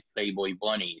entertained by Playboy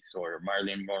bunnies or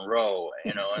Marilyn Monroe,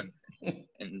 you know,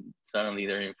 and suddenly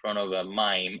they're in front of a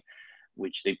mime,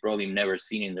 which they probably never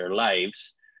seen in their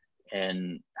lives.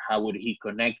 And how would he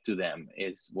connect to them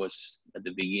was at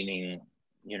the beginning,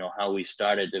 you know, how we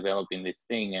started developing this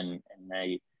thing. And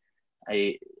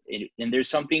there's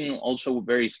something also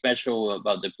very special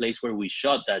about the place where we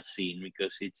shot that scene,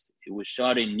 because it was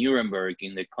shot in Nuremberg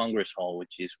in the Congress Hall,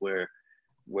 which is where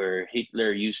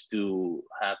Hitler used to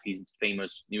have his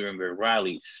famous Nuremberg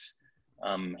rallies.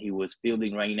 He was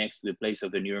building right next to the place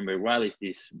of the Nuremberg rallies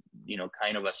this, you know,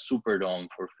 kind of a superdome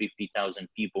for 50,000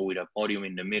 people with a podium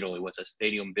in the middle. It was a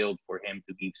stadium built for him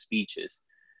to give speeches.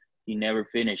 He never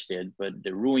finished it, but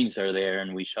the ruins are there,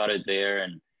 and we shot it there,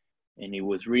 and it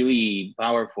was really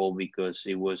powerful because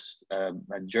it was a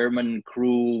German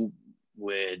crew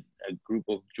with a group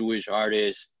of Jewish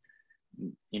artists,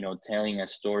 you know, telling a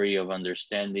story of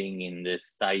understanding in the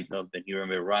site of the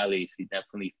Nuremberg rallies. It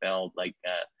definitely felt like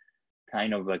a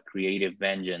kind of a creative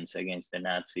vengeance against the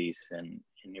Nazis, and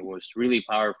it was really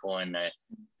powerful. And I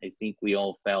think we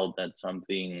all felt that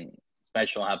something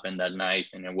special happened that night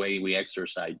in a way we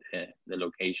exercised the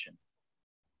location.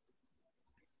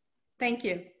 Thank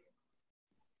you.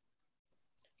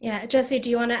 Yeah, Jesse, do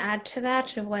you want to add to that,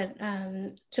 to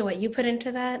what you put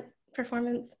into that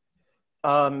performance?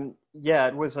 Yeah,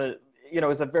 it was an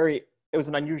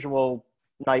unusual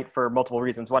night for multiple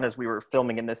reasons. One is we were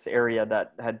filming in this area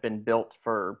that had been built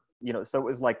for, you know, so it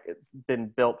was like it's been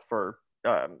built for,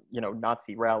 you know,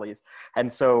 Nazi rallies.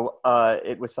 And so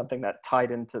it was something that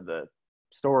tied into the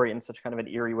story in such kind of an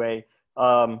eerie way.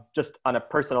 Just on a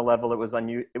personal level, it was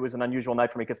an unusual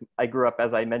night for me because I grew up,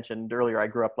 as I mentioned earlier, I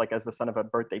grew up like as the son of a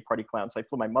birthday party clown. So I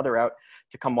flew my mother out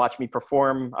to come watch me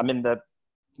perform. I'm in the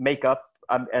makeup,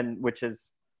 and which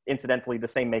is incidentally the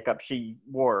same makeup she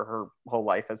wore her whole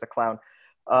life as a clown.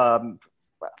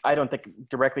 I don't think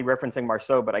directly referencing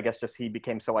Marceau, but I guess just he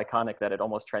became so iconic that it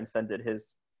almost transcended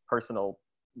his personal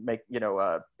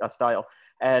style.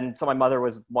 And so my mother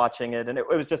was watching it, and it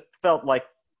was just felt like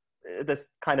this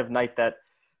kind of night that,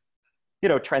 you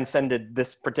know, transcended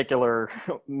this particular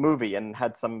movie and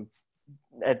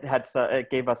it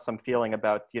gave us some feeling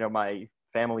about, you know, my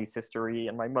family's history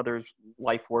and my mother's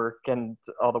life work and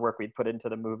all the work we'd put into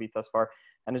the movie thus far.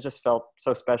 And it just felt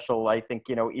so special. I think,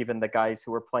 you know, even the guys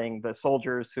who were playing the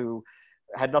soldiers who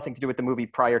had nothing to do with the movie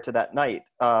prior to that night,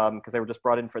 because they were just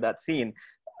brought in for that scene.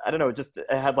 I don't know, it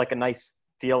had like a nice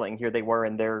feeling. Here they were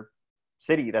in their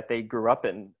city that they grew up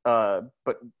in,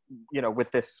 but, you know,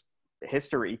 with this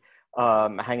history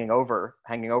hanging over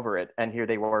it. And here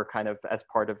they were kind of as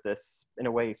part of this, in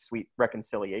a way, sweet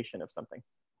reconciliation of something.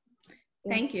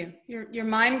 Thank you. Your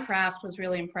mime craft was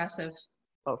really impressive.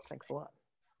 Oh, thanks a lot.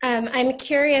 I'm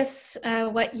curious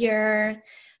what your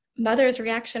mother's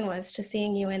reaction was to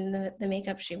seeing you in the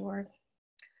makeup she wore.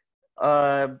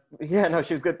 Yeah, no,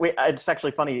 she was good. It's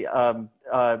actually funny.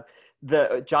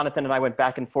 Jonathan and I went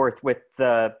back and forth with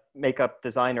the makeup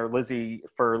designer, Lizzie,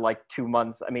 for like 2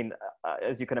 months. I mean,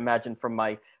 as you can imagine from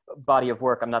my body of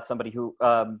work, I'm not somebody who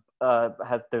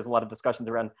there's a lot of discussions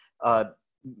around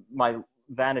my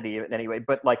vanity in any way,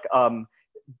 but like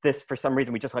this, for some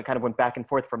reason, we just kind of went back and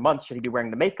forth for months. Should he be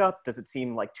wearing the makeup? Does it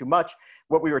seem like too much?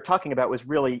 What we were talking about was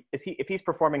really, if he's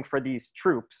performing for these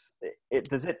troops,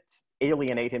 does it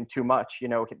alienate him too much? You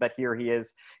know, that here he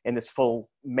is in this full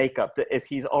makeup. Is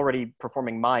he's already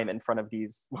performing mime in front of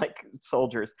these like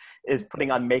soldiers? Is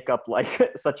putting on makeup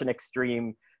like such an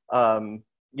extreme, you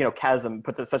know, chasm?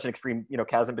 Puts such an extreme, you know,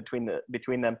 chasm between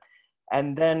them.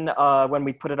 And then when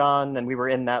we put it on and we were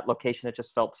in that location, it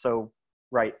just felt so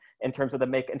right. In terms of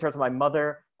my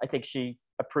mother, I think she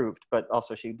approved, but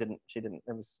also she didn't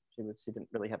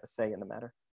really have a say in the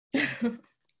matter.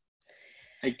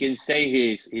 I can say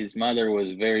his mother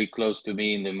was very close to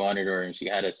me in the monitor, and she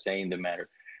had a say in the matter.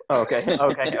 Oh, okay.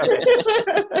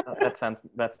 That sounds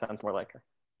more like her.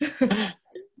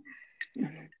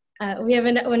 We have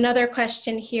another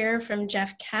question here from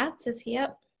Jeff Katz. Is he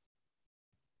up?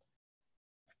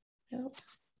 No.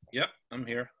 Yep, I'm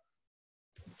here.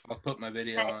 I'll put my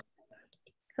video on.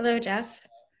 Hello, Jeff.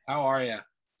 How are you?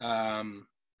 I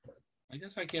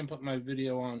guess I can't put my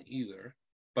video on either,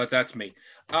 but that's me.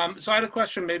 So I had a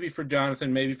question maybe for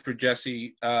Jonathan, maybe for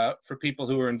Jesse, for people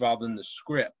who are involved in the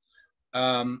script.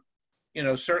 You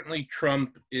know, certainly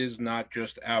Trump is not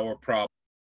just our problem.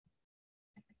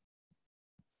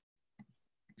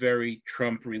 Very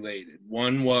Trump related.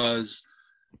 One was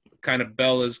kind of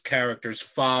Bella's character's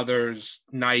father's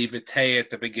naivete at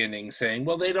the beginning, saying,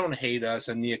 well, they don't hate us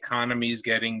and the economy's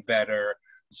getting better,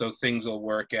 so things will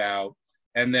work out.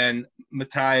 And then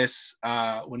Matthias,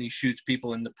 when he shoots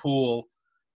people in the pool,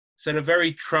 said a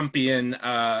very Trumpian,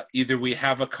 either we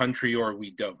have a country or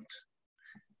we don't.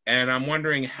 And I'm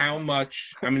wondering how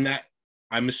much, I mean, that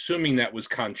I'm assuming that was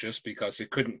conscious because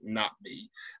it couldn't not be.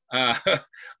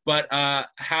 But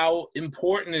how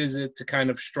important is it to kind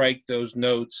of strike those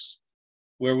notes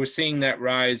where we're seeing that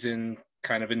rise in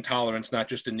kind of intolerance, not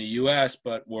just in the US,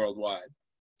 but worldwide?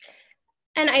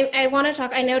 And I want to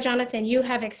talk, I know, Jonathan, you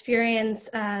have experience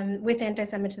with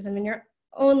anti-Semitism in your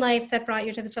own life that brought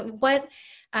you to this film.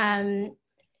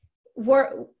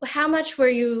 How much were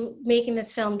you making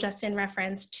this film just in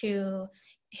reference to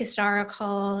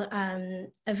historical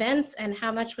events, and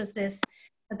how much was this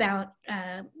about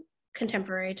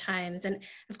contemporary times? And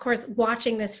of course,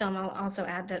 watching this film, I'll also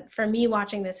add that for me,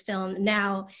 watching this film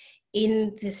now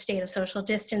in this state of social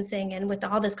distancing and with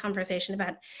all this conversation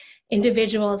about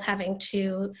individuals having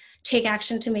to take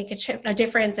action to make a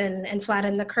difference and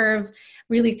flatten the curve,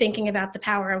 really thinking about the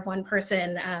power of one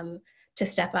person to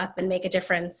step up and make a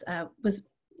difference was,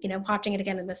 you know, watching it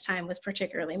again in this time was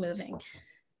particularly moving.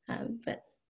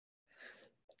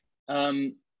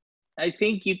 I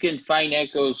think you can find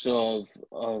echoes of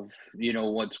you know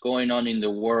what's going on in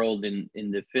the world in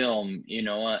the film, you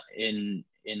know, and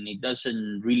it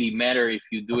doesn't really matter if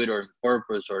you do it on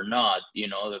purpose or not. You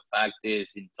know, the fact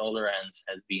is intolerance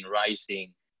has been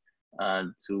rising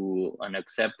to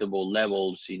unacceptable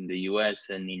levels in the US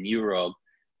and in Europe,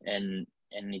 and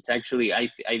it's actually I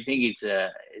think it's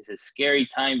a scary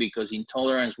time because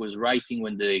intolerance was rising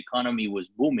when the economy was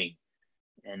booming,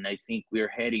 and I think we're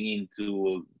heading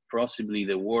into possibly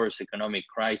the worst economic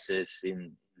crisis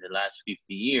in the last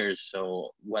 50 years.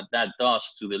 So what that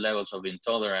does to the levels of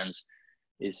intolerance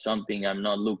is something I'm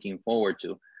not looking forward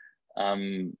to.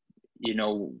 You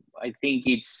know, I think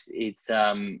it's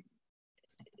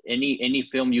any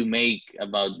film you make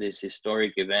about this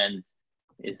historic event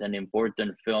is an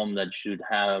important film that should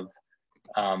have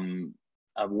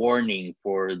a warning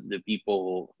for the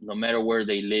people, no matter where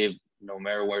they live, no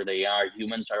matter where they are.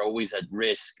 Humans are always at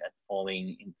risk at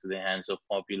falling into the hands of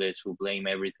populists who blame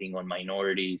everything on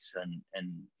minorities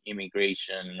and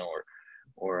immigration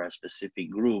or a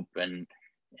specific group. And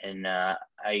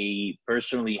I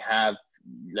personally have,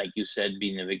 like you said,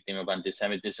 been a victim of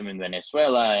anti-Semitism in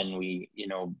Venezuela, and we, you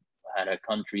know, had a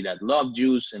country that loved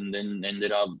Jews and then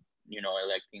ended up, you know,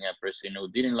 electing a president who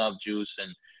didn't love Jews.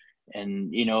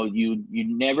 And you know, you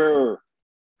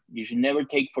should never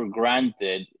take for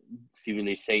granted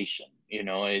civilization. You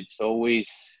know, it's always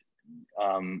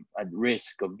at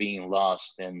risk of being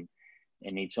lost, and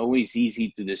it's always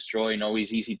easy to destroy and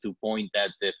always easy to point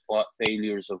at the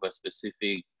failures of a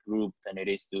specific group than it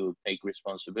is to take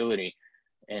responsibility.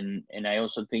 And I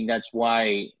also think that's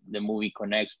why the movie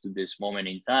connects to this moment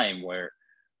in time where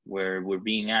we're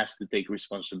being asked to take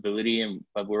responsibility,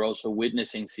 but we're also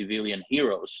witnessing civilian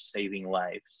heroes saving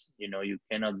lives. You know, you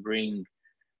cannot bring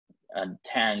a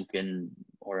tank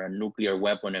or a nuclear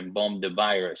weapon and bomb the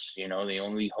virus. You know, the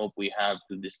only hope we have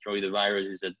to destroy the virus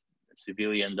is a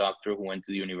civilian doctor who went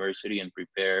to the university and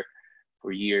prepared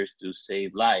for years to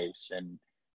save lives. And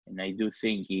I do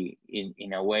think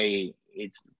in a way,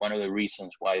 it's one of the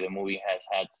reasons why the movie has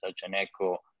had such an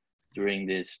echo during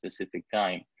this specific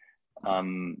time.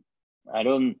 I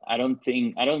don't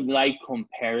like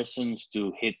comparisons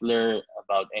to Hitler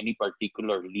about any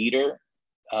particular leader.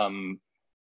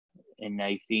 And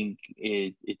I think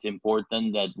it's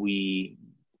important that we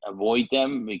avoid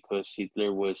them because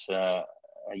Hitler was a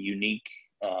unique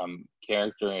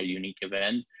character, a unique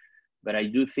event. But I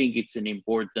do think it's an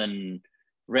important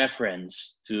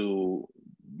reference to,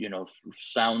 you know,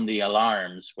 sound the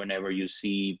alarms whenever you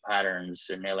see patterns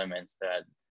and elements that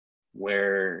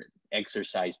were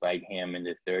exercised by him in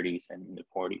the 30s and in the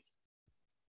 40s.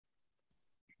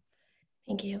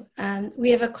 Thank you.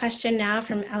 We have a question now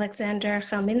from Alexander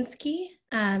Chalminsky.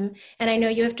 And I know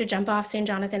you have to jump off soon,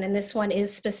 Jonathan, and this one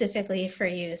is specifically for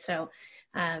you. So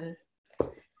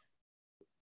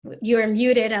you're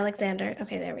muted, Alexander.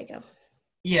 Okay, there we go.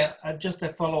 Yeah, just a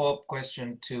follow-up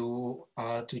question to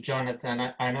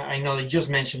Jonathan. I know you just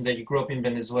mentioned that you grew up in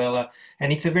Venezuela,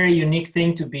 and it's a very unique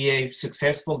thing to be a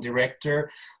successful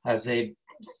director as a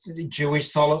Jewish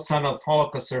son of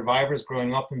Holocaust survivors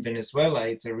growing up in Venezuela.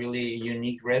 It's a really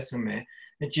unique resume.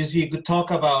 And just if you could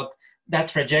talk about that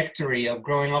trajectory of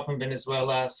growing up in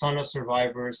Venezuela, son of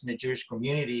survivors in the Jewish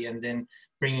community, and then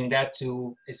bringing that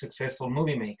to a successful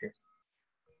movie maker.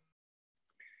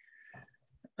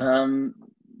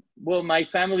 Well, my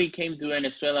family came to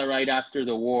Venezuela right after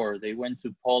the war. They went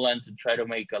to Poland to try to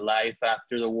make a life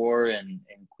after the war and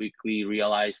quickly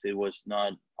realized it was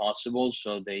not possible.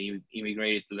 So they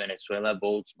immigrated to Venezuela.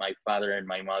 Both my father and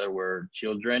my mother were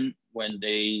children when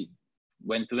they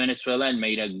went to Venezuela and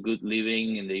made a good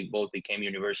living, and they both became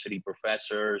university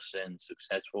professors and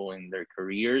successful in their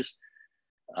careers.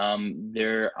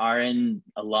 There aren't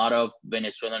a lot of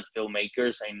Venezuelan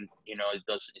filmmakers, and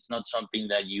it's not something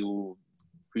that you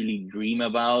really dream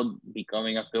about,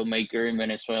 becoming a filmmaker in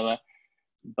Venezuela.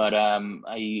 But I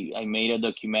made a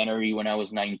documentary when I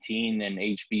was 19, and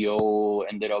HBO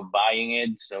ended up buying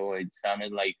it, so it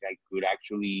sounded like I could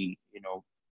actually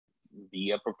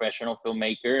be a professional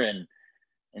filmmaker.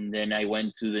 And then I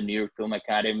went to the New York Film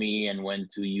Academy and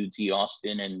went to UT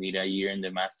Austin and did a year in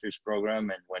the master's program,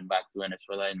 and went back to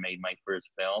Venezuela and made my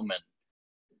first film.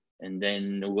 And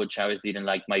then Hugo Chavez didn't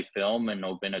like my film and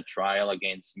opened a trial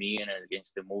against me and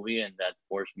against the movie, and that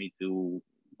forced me to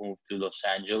move to Los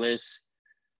Angeles.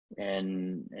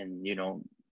 And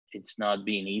it's not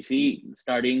been easy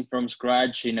starting from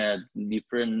scratch in a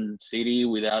different city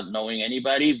without knowing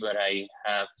anybody, but I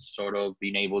have sort of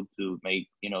been able to make,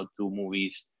 2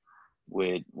 movies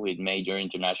with major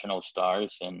international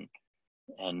stars, and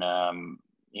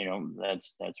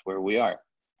that's where we are.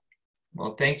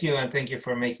 Well, thank you, and thank you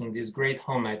for making this great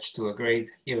homage to a great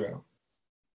hero.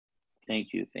 Thank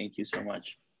you so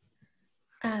much.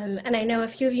 And I know a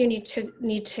few of you need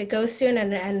to go soon,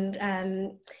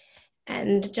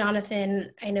 and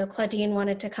Jonathan, I know Claudine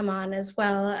wanted to come on as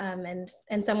well,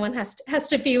 and someone has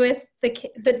to be with the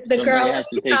Somebody girl. has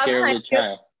to take care of the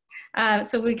child.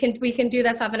 So we can do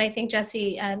that stuff, and I think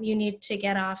Jesse, you need to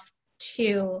get off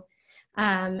too.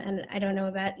 And I don't know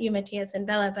about you, Matthias and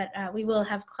Bella, but we will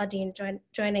have Claudine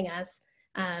joining us.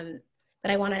 But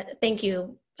I want to thank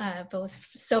you both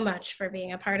so much for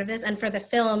being a part of this and for the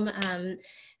film.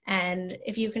 And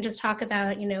if you can just talk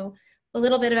about, a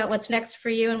little bit about what's next for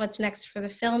you and what's next for the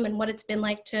film, and what it's been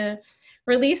like to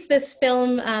release this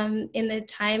film in the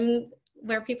time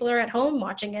where people are at home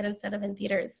watching it instead of in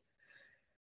theaters.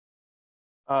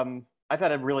 I've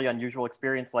had a really unusual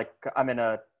experience. Like I'm in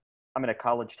a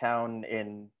college town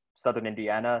in southern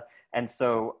Indiana, and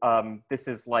so this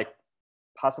is like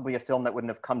possibly a film that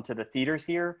wouldn't have come to the theaters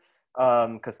here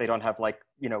because they don't have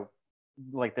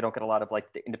they don't get a lot of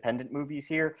the independent movies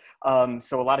here.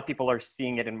 So a lot of people are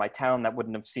seeing it in my town that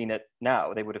wouldn't have seen it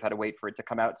now. They would have had to wait for it to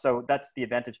come out. So that's the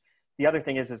advantage. The other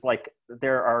thing is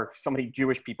there are so many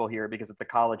Jewish people here because it's a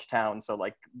college town. So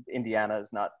Indiana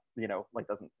is not,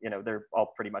 they're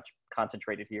all pretty much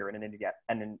concentrated here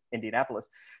in Indianapolis.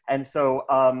 And so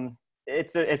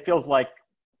it feels like,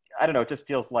 I don't know, it just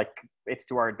feels like it's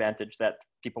to our advantage that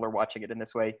people are watching it in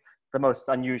this way. The most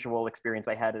unusual experience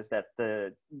I had is that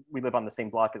we live on the same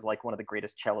block as one of the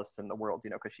greatest cellists in the world,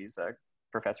 because she's a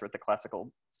professor at the classical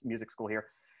music school here.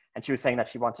 And she was saying that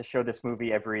she wants to show this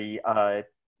movie every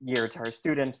year to her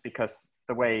students because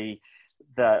the way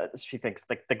she thinks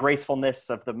the gracefulness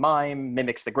of the mime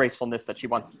mimics the gracefulness that she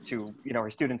wants to, her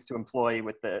students to employ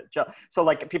with the job. So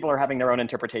people are having their own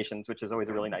interpretations, which is always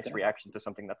a really nice reaction to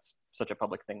something that's such a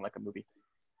public thing like a movie.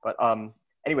 But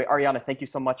anyway, Ariana, thank you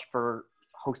so much for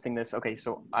hosting this. Okay,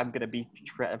 so I'm going to be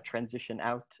transition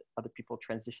out, other people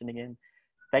transitioning in.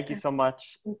 Thank you so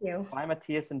much. Thank you. Bye,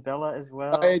 Matthias and Bella as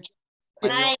well. Bye. Bye.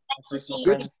 Nice to see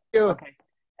you. Okay.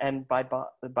 And bye.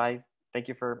 Thank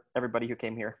you for everybody who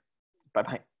came here.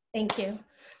 Bye-bye. Thank you.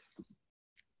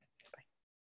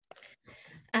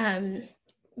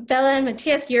 Bella and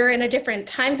Matthias, you're in a different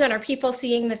time zone. Are people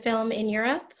seeing the film in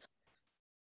Europe?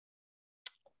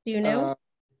 Do you know?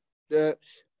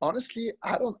 Honestly,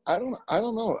 I don't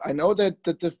know. I know that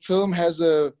the film has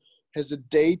a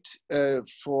date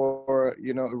for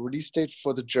a release date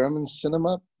for the German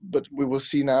cinema, but we will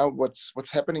see now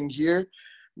what's happening here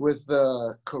with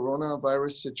the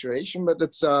coronavirus situation. But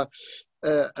it's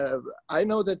I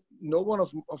know that no one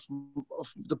of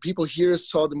the people here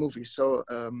saw the movie. So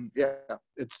yeah,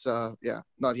 it's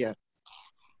not yet.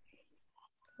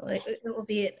 Well, it will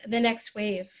be the next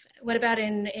wave. What about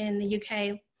in the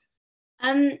UK?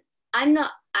 I'm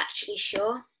not actually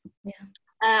sure. Yeah.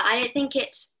 I don't think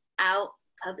it's out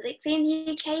publicly in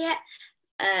the UK yet.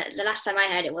 The last time I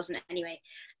heard it wasn't anyway.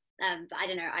 But I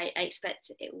don't know. I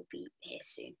expect it will be here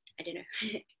soon. I don't know.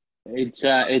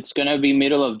 It's gonna be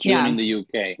middle of June in the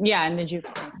UK. Yeah, in the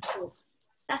UK. Cool.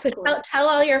 That's So cool. tell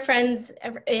all your friends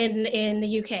in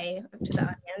the UK to the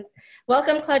audience.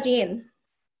 Welcome, Claudine.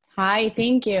 Hi,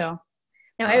 thank you.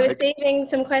 Now, I was saving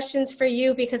some questions for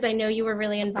you because I know you were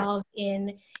really involved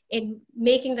in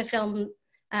making the film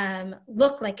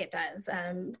look like it does.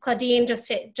 Claudine,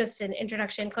 just an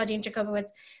introduction, Claudine Jakubowicz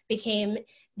became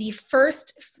the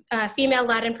first female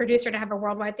Latin producer to have a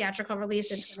worldwide theatrical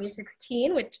release in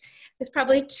 2016, which is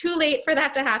probably too late for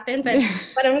that to happen, but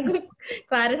I'm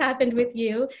glad it happened with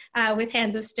you, with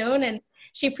Hands of Stone. And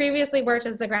she previously worked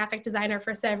as the graphic designer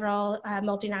for several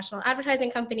multinational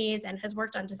advertising companies and has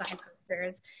worked on design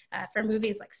posters for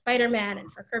movies like Spider-Man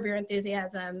and for Curb Your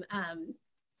Enthusiasm.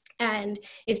 And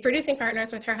is producing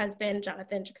partners with her husband,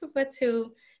 Jonathan Jakubowicz,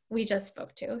 who we just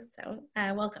spoke to. So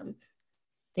welcome.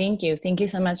 Thank you. Thank you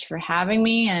so much for having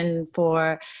me and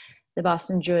for the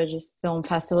Boston Jewish Film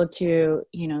Festival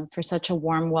for such a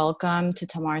warm welcome to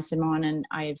Tamar, Simone, and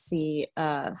IFC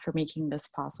for making this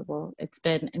possible. It's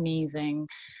been amazing,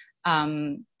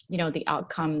 the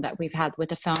outcome that we've had with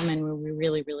the film, and we're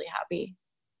really, really happy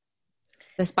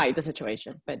despite the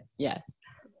situation, but yes.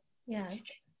 Yeah.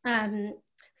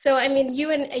 So, I mean,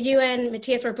 you and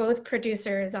Matthias were both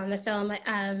producers on the film.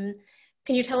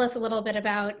 Can you tell us a little bit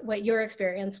about what your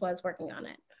experience was working on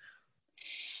it?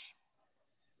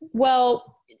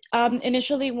 Well,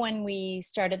 initially when we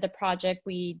started the project,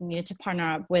 we needed to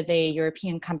partner up with a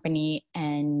European company,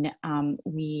 and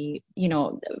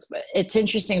it's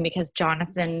interesting because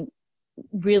Jonathan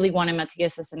really wanted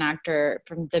Matthias as an actor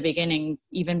from the beginning,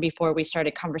 even before we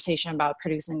started conversation about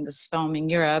producing this film in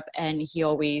Europe. And he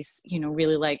always,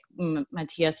 really liked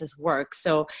Matthias's work.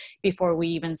 So before we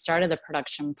even started the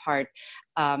production part,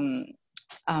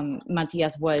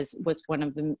 Matthias was one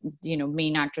of the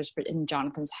main actors in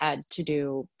Jonathan's head to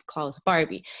do Klaus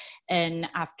Barbie. And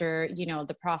after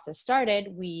the process started,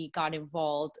 we got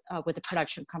involved with the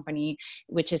production company,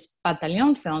 which is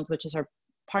Battalion Films, which is our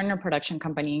partner production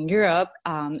company in Europe,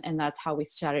 and that's how we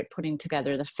started putting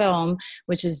together the film,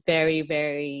 which is very,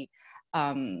 very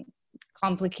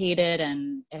complicated,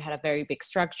 and it had a very big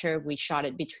structure. We shot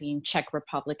it between Czech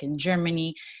Republic and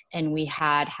Germany, and we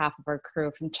had half of our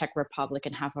crew from Czech Republic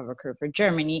and half of our crew for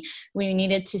Germany. We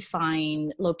needed to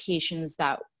find locations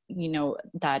that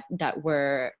that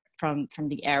were from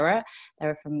the era, that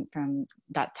were from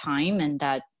that time, and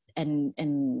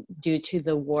due to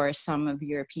the war, some of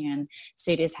European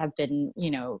cities have been,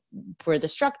 were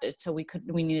destructed. So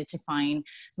we needed to find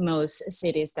most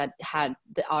cities that had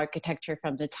the architecture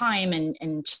from the time,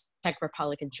 and Czech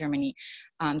Republic and Germany,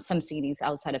 some cities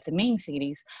outside of the main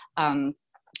cities,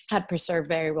 had preserved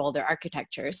very well their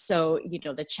architecture. So,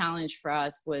 the challenge for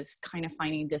us was kind of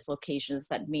finding these locations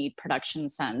that made production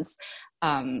sense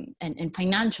and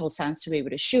financial sense to be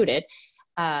able to shoot it.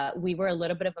 We were a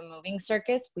little bit of a moving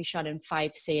circus. We shot in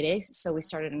 5 cities. So we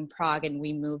started in Prague and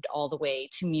we moved all the way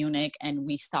to Munich, and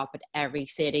we stopped at every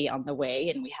city on the way,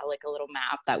 and we had like a little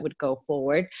map that would go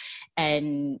forward.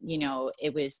 And,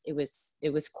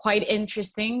 it was quite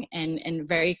interesting and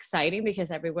very exciting, because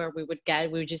everywhere we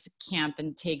would just camp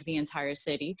and take the entire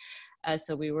city.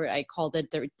 So I called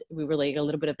it, we were like a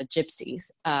little bit of a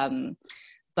gypsies.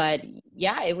 But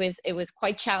yeah, it was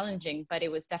quite challenging, but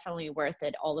it was definitely worth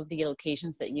it. All of the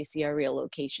locations that you see are real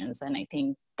locations. And I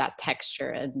think that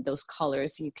texture and those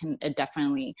colors, it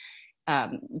definitely,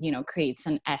 creates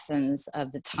an essence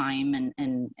of the time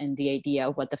and the idea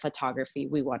of what the photography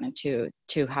we wanted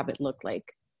to have it look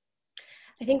like.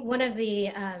 I think one of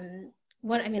the,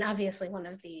 obviously one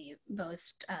of the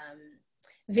most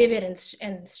vivid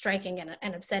and striking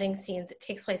and upsetting scenes that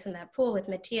takes place in that pool with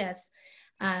Matthias.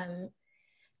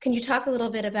 Can you talk a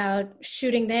little bit about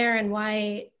shooting there and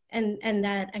why, and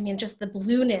that, just the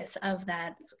blueness of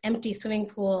that empty swimming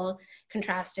pool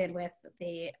contrasted with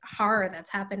the horror that's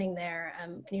happening there?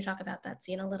 Can you talk about that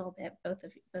scene a little bit, both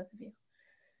of you?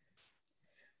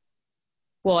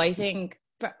 Well, I think,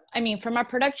 from our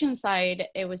production side,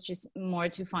 it was just more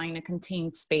to find a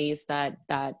contained space that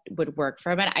would work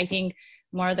for it. I think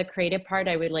more of the creative part,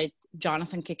 I would let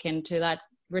Jonathan kick into that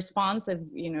response if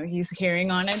he's hearing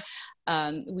on it.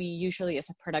 We usually, as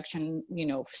a production,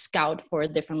 scout for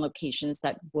different locations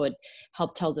that would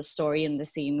help tell the story in the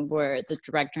scene where the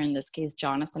director, in this case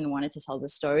Jonathan, wanted to tell the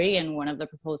story, and one of the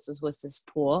proposals was this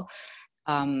pool.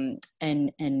 And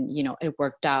it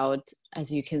worked out,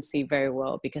 as you can see, very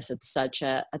well, because it's such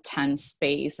a tense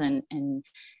space and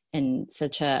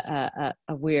such a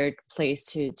weird place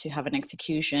to have an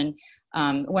execution.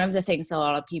 One of the things a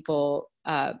lot of people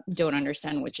don't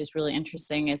understand, which is really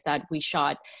interesting, is that we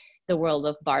shot the world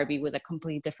of Barbie with a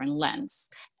completely different lens,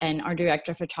 and our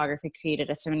director of photography created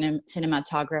a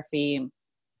cinematography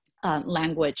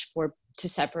language to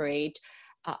separate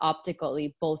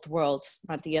optically both worlds,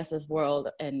 Matthias's world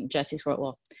and Jesse's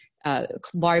world,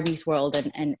 Barbie's world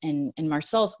and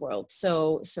Marcel's world.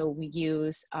 So we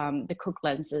use the Cook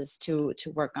lenses to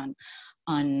work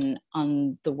on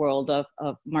the world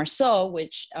of Marceau,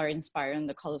 which are inspired in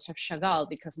the colors of Chagall,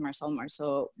 because Marcel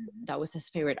Marceau, that was his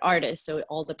favorite artist. So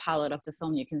all the palette of the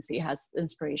film, you can see, has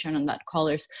inspiration on that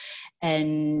colors.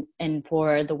 And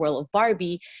for the world of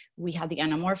Barbie, we had the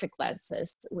anamorphic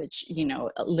lenses, which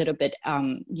a little bit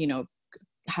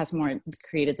has more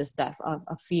created this depth of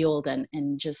a field and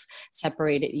just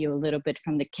separated you a little bit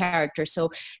from the character.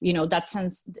 So that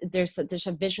sense, there's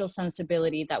a visual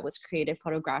sensibility that was created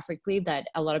photographically that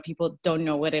a lot of people don't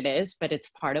know what it is, but it's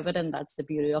part of it, and that's the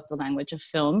beauty of the language of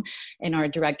film. And our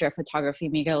director of photography,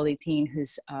 Miguel Litin,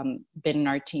 who's been in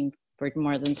our team for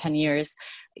more than 10 years,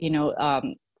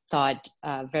 thought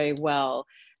very well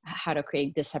how to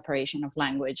create this separation of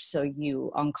language, so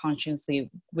you unconsciously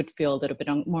would feel a little bit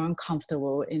more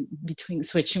uncomfortable in between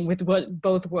switching with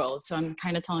both worlds. So I'm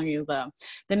kind of telling you the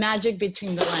magic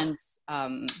between the lens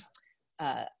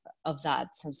of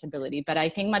that sensibility. But I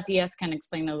think Matthias can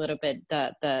explain a little bit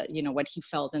the what he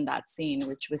felt in that scene,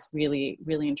 which was really,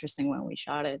 really interesting when we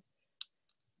shot it.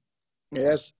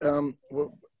 Yes.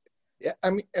 Yeah,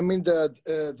 I mean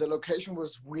the location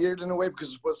was weird in a way,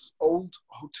 because it was old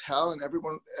hotel and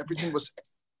everything was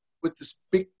with this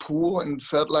big pool, and it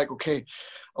felt like, okay,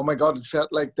 oh my God, it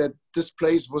felt like that this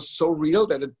place was so real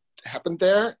that it happened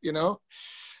there,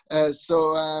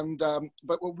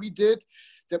 but what we did,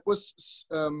 that was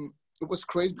it was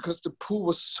crazy, because the pool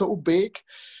was so big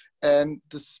and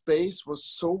the space was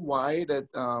so wide that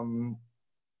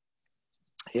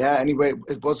anyway,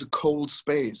 it was a cold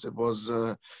space. It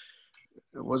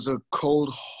was a cold,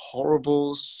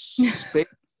 horrible space,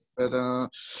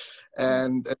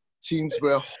 and scenes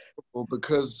were horrible,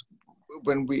 because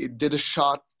when we did a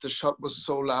shot, the shot was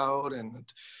so loud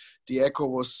and the echo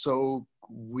was so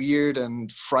weird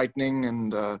and frightening,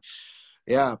 and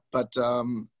it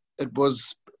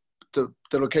was the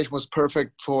location was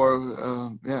perfect for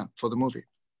the movie.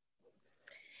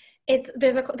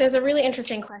 There's a really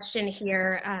interesting question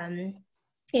here.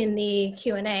 In the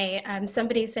Q&A,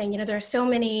 somebody's saying, there are so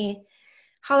many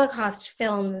Holocaust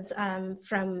films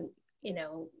from,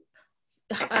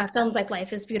 films like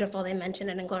Life is Beautiful, they mentioned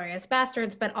in Inglourious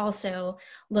Bastards, but also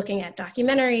looking at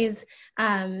documentaries.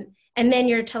 And then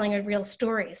you're telling a real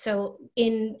story. So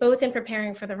both in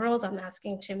preparing for the roles, I'm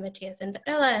asking to Matthias and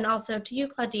Bella, and also to you,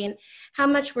 Claudine, how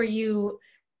much were you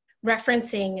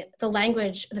referencing the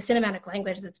language, the cinematic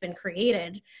language that's been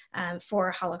created for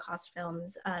Holocaust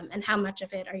films, and how much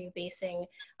of it are you basing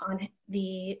on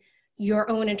your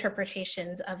own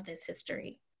interpretations of this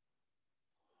history?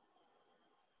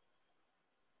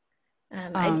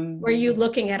 Were you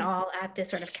looking at all at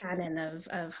this sort of canon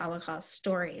of Holocaust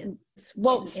stories?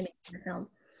 Well, in the film?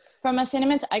 From a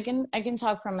I can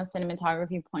talk from a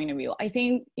cinematography point of view. I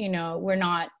think we're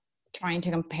not trying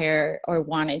to compare or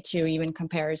wanted to even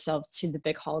compare ourselves to the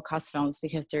big Holocaust films,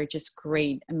 because they're just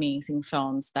great, amazing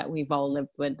films that we've all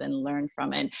lived with and learned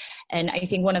from it. And I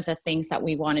think one of the things that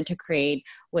we wanted to create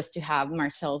was to have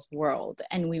Marcel's world,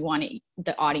 and we wanted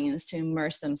the audience to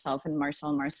immerse themselves in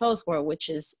Marcel Marceau's world, which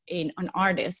is an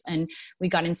artist. And we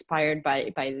got inspired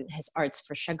by his arts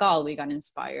for Chagall. We got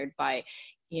inspired by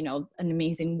an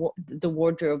amazing, the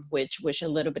wardrobe, which a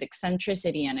little bit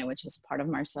eccentricity in it, which is part of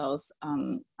Marcel's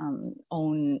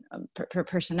own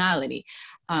personality.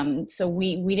 So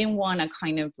we didn't want to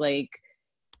kind of like,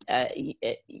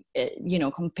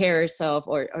 compare ourselves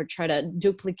or try to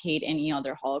duplicate any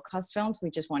other Holocaust films. We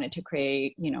just wanted to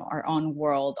create, our own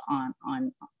world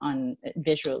on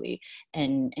visually.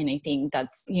 And I think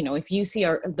that's, if you see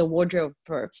the wardrobe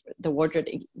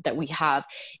that we have,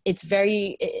 it's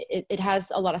very, it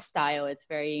has a lot of style. It's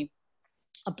very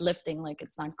uplifting, like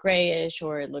it's not grayish,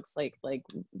 or it looks like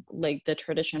the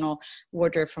traditional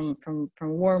wardrobe from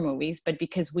war movies, but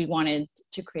because we wanted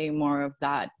to create more of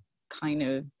that kind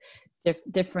of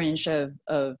difference of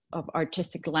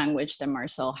artistic language that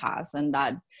Marcel has, and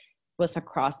that was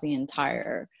across the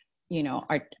entire, you know,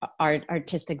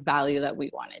 artistic value that we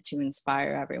wanted to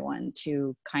inspire everyone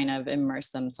to kind of immerse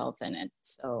themselves in it.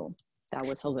 So that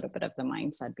was a little bit of the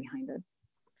mindset behind it.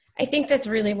 I think that's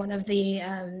really one of the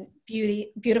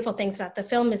beautiful things about the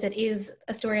film is it is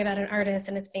a story about an artist,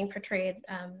 and it's being portrayed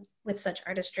with such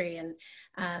artistry,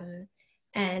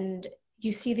 and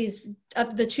you see these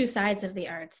the two sides of the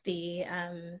arts, the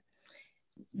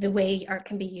way art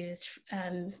can be used.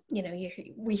 You know,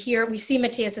 we see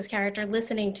Matthias's character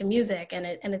listening to music,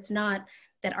 and it's not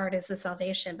that art is the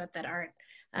salvation, but that art,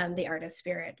 the artist's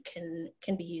spirit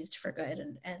can be used for good,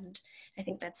 and I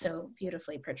think that's so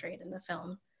beautifully portrayed in the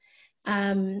film.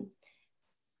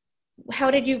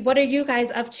 What are you guys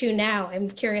up to now?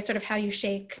 I'm curious sort of how you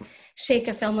shake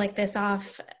a film like this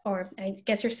off, or I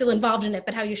guess you're still involved in it,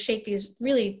 but how you shake these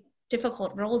really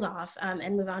difficult roles off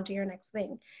and move on to your next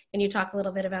thing. Can you talk a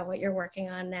little bit about what you're working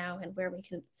on now and where we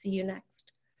can see you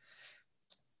next?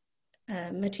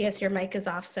 Matthias, your mic is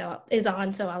on, so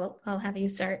I'll have you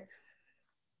start.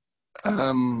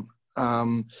 Bella's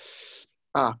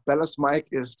mic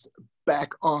is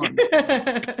back on.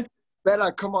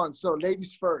 Bella, come on. So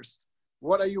ladies first,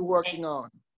 what are you working on?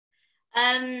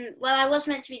 Well, I was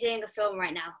meant to be doing a film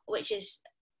right now, which is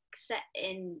set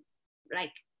in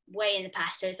like way in the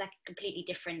past. So it's like a completely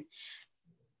different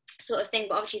sort of thing,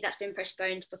 but obviously that's been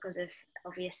postponed because of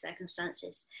obvious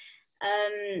circumstances.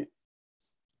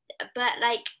 But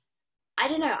like, I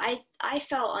don't know, I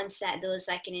felt on set there was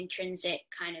like an intrinsic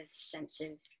kind of sense of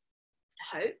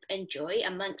hope and joy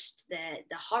amongst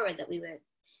the horror that we were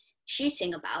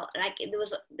shooting about. Like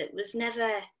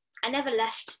I never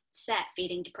left set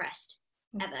feeling depressed,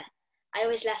 ever. I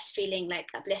always left feeling like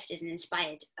uplifted and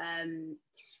inspired.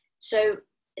 So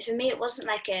for me, it wasn't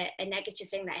like a negative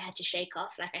thing that I had to shake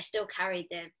off. Like I still carried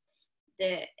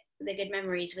the good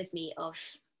memories with me of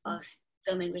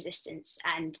filming Resistance,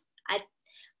 and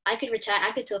I could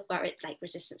talk about it like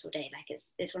Resistance all day. Like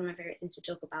it's one of my favorite things to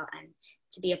talk about and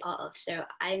to be a part of. So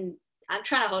I'm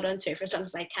trying to hold on to it for as long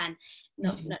as I can,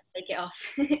 not take it off.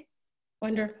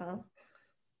 Wonderful.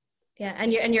 Yeah,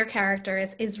 and your character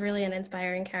is really an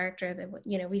inspiring character that,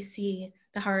 you know, we see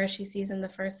the horror she sees in the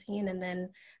first scene, and then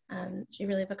she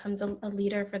really becomes a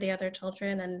leader for the other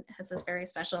children and has this very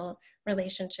special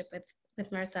relationship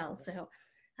with Marcel. So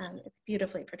it's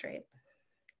beautifully portrayed.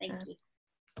 Thank you.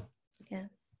 Yeah.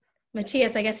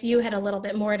 Matthias, I guess you had a little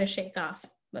bit more to shake off,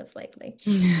 most likely.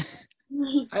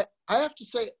 I have to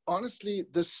say, honestly,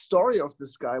 the story of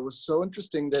this guy was so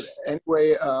interesting that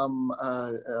anyway,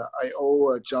 I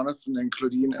owe Jonathan and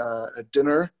Claudine a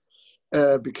dinner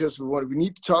because we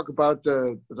need to talk about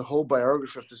the whole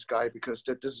biography of this guy, because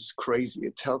this is crazy.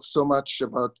 It tells so much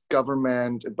about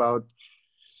government, about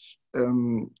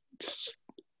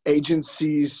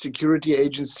agencies, security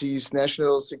agencies,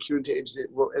 national security agencies.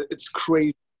 Well, it's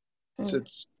crazy.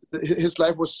 His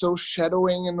life was so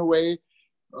shadowing in a way.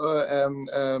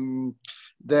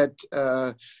 That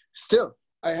still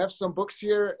I have some books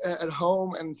here at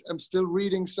home, and I'm still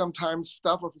reading sometimes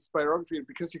stuff of his biography,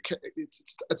 because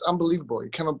it's unbelievable. You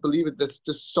cannot believe it that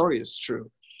this story is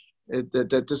true,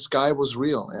 that this guy was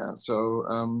real. Yeah. So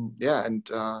I'm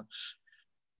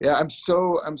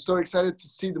so excited to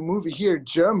see the movie here in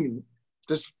Germany.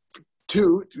 This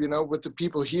too, you know, with the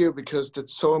people here, because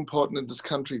that's so important in this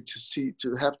country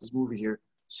to have this movie here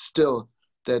still,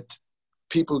 that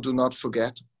people do not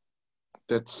forget.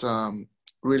 That's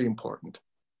really important.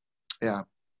 Yeah,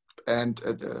 and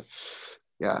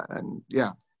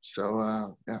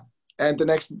So and the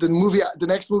next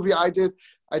movie I did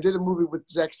a movie with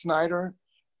Zack Snyder.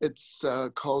 It's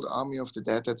called Army of the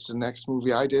Dead. That's the next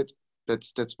movie I did.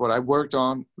 That's what I worked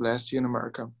on last year in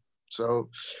America. So,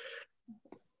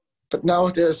 but now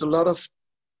there's a lot of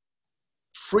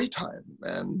free time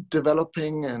and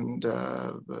developing, and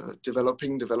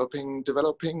developing,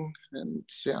 and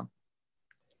yeah.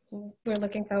 We're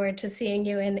looking forward to seeing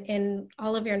you in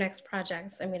all of your next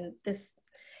projects. I mean,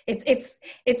 it's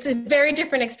a very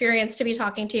different experience to be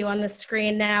talking to you on the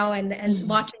screen now and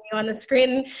watching you on the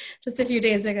screen just a few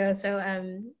days ago. So I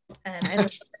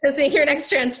look forward to seeing your next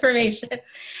transformation.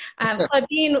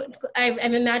 Claudine,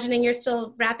 I'm imagining you're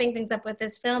still wrapping things up with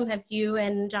this film. Have you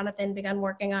and Jonathan begun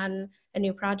working on a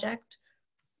new project?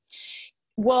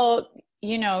 Well,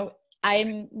 you know,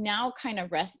 I'm now kind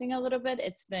of resting a little bit.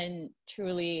 It's been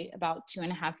truly about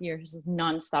 2.5 years of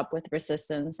nonstop with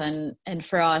Resistance, and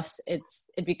for us, it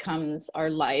becomes our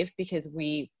life, because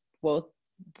we both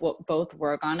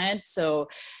work on it. So,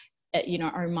 you know,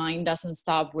 our mind doesn't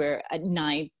stop. We're at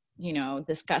night you know,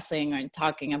 discussing or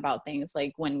talking about things.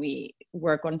 Like when we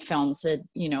work on films, it,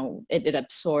 you know, it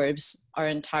absorbs our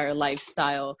entire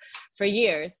lifestyle for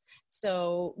years.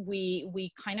 So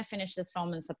we kind of finished this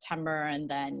film in September, and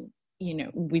then, you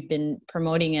know, we've been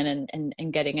promoting it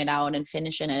and getting it out and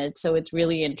finishing it. So it's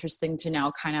really interesting to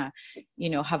now kind of, you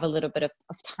know, have a little bit of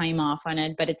time off on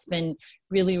it. But it's been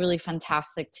really, really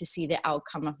fantastic to see the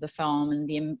outcome of the film.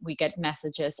 And we get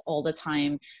messages all the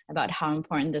time about how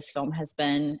important this film has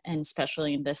been, and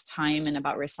especially in this time, and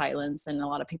about resilience. And a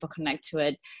lot of people connect to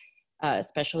it,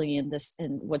 especially in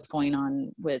what's going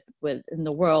on with in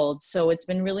the world. So it's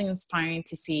been really inspiring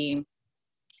to see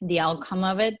the outcome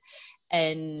of it.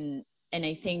 And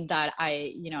I think that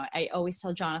I always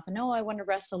tell Jonathan, oh, I want to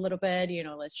rest a little bit, you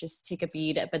know, let's just take a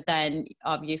beat. But then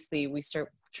obviously we start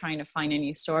trying to find a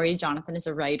new story. Jonathan is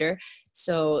a writer,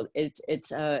 so it's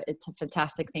a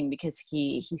fantastic thing, because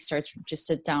he starts just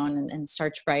sit down and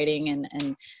starts writing,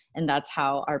 and that's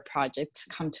how our projects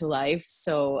come to life.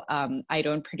 So I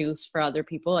don't produce for other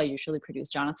people. I usually produce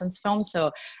Jonathan's film,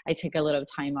 so I take a little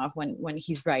time off when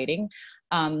he's writing.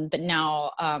 But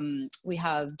now we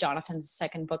have Jonathan's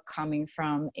second book coming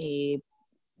from a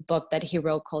book that he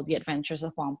wrote called The Adventures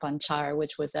of Juan Panchar,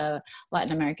 which was a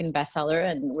Latin American bestseller,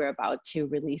 and we're about to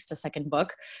release the second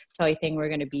book. So I think we're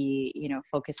going to be, you know,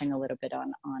 focusing a little bit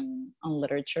on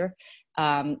literature,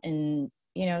 and,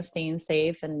 you know, staying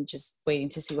safe and just waiting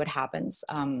to see what happens.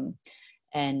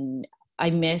 And I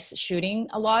miss shooting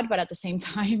a lot, but at the same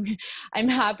time, I'm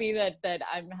happy that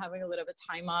I'm having a little bit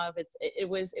of time off. It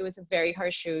was a very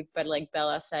hard shoot, but like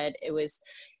Bella said, it was,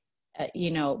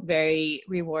 you know, very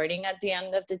rewarding at the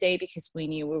end of the day, because we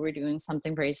knew we were doing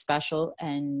something very special,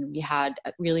 and we had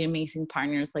really amazing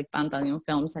partners like Pantaleon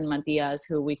Films and Matthias,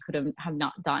 who we couldn't have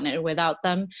not done it without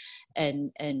them.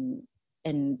 And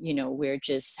you know, we're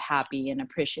just happy and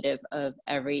appreciative of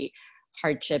every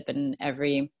hardship and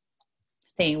every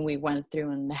thing we went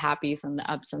through, and the happies and the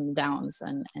ups and downs,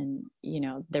 and you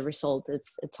know, the result,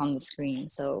 it's on the screen.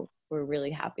 So we're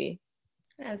really happy.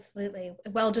 Absolutely.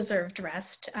 Well-deserved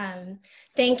rest.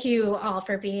 Thank you all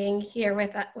for being here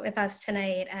with us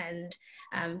tonight,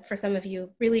 and for some of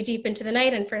you really deep into the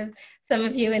night, and for some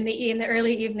of you in the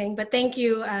early evening. But thank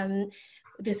you.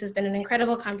 This has been an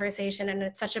incredible conversation, and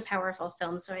it's such a powerful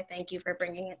film, so I thank you for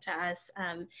bringing it to us.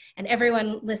 And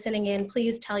everyone listening in,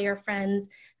 please tell your friends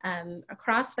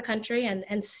across the country,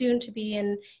 and soon to be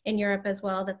in Europe as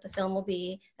well, that the film will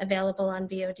be available on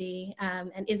VOD,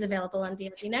 and is available on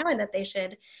VOD now, and that they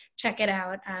should check it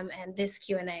out. And this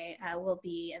Q&A will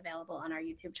be available on our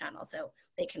YouTube channel, so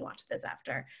they can watch this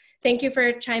after. Thank you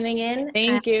for chiming in.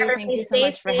 Thank you so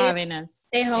much for having us.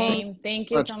 Stay home.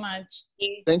 Thank you so much.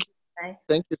 Thank you.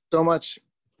 Thank you so much.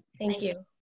 Thank you.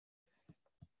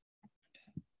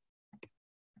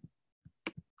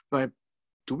 Bye.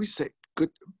 Do we say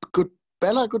good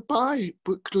Bella, goodbye?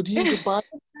 Claudine, goodbye.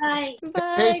 Bye.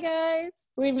 Bye, guys.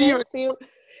 We miss you.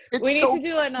 We need to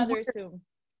do another Zoom.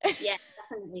 Yeah,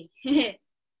 definitely.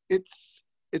 It's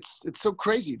so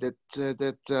crazy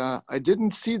that I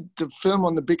didn't see the film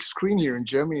on the big screen here in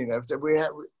Germany.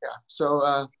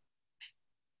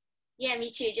 Yeah,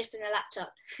 me too, just in a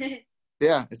laptop.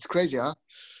 Yeah, it's crazy, huh?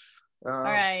 All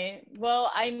right.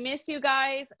 Well, I miss you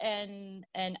guys, and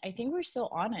I think we're still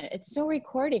on it. It's still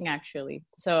recording, actually.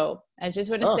 So I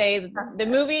just want to say the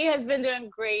movie has been doing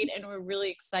great, and we're really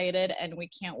excited, and we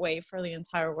can't wait for the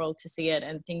entire world to see it.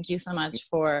 And thank you so much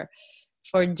for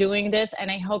doing this. And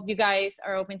I hope you guys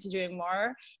are open to doing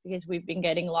more, because we've been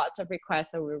getting lots of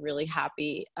requests, so we're really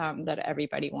happy that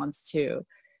everybody wants to,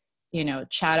 you know,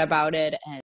 chat about it. And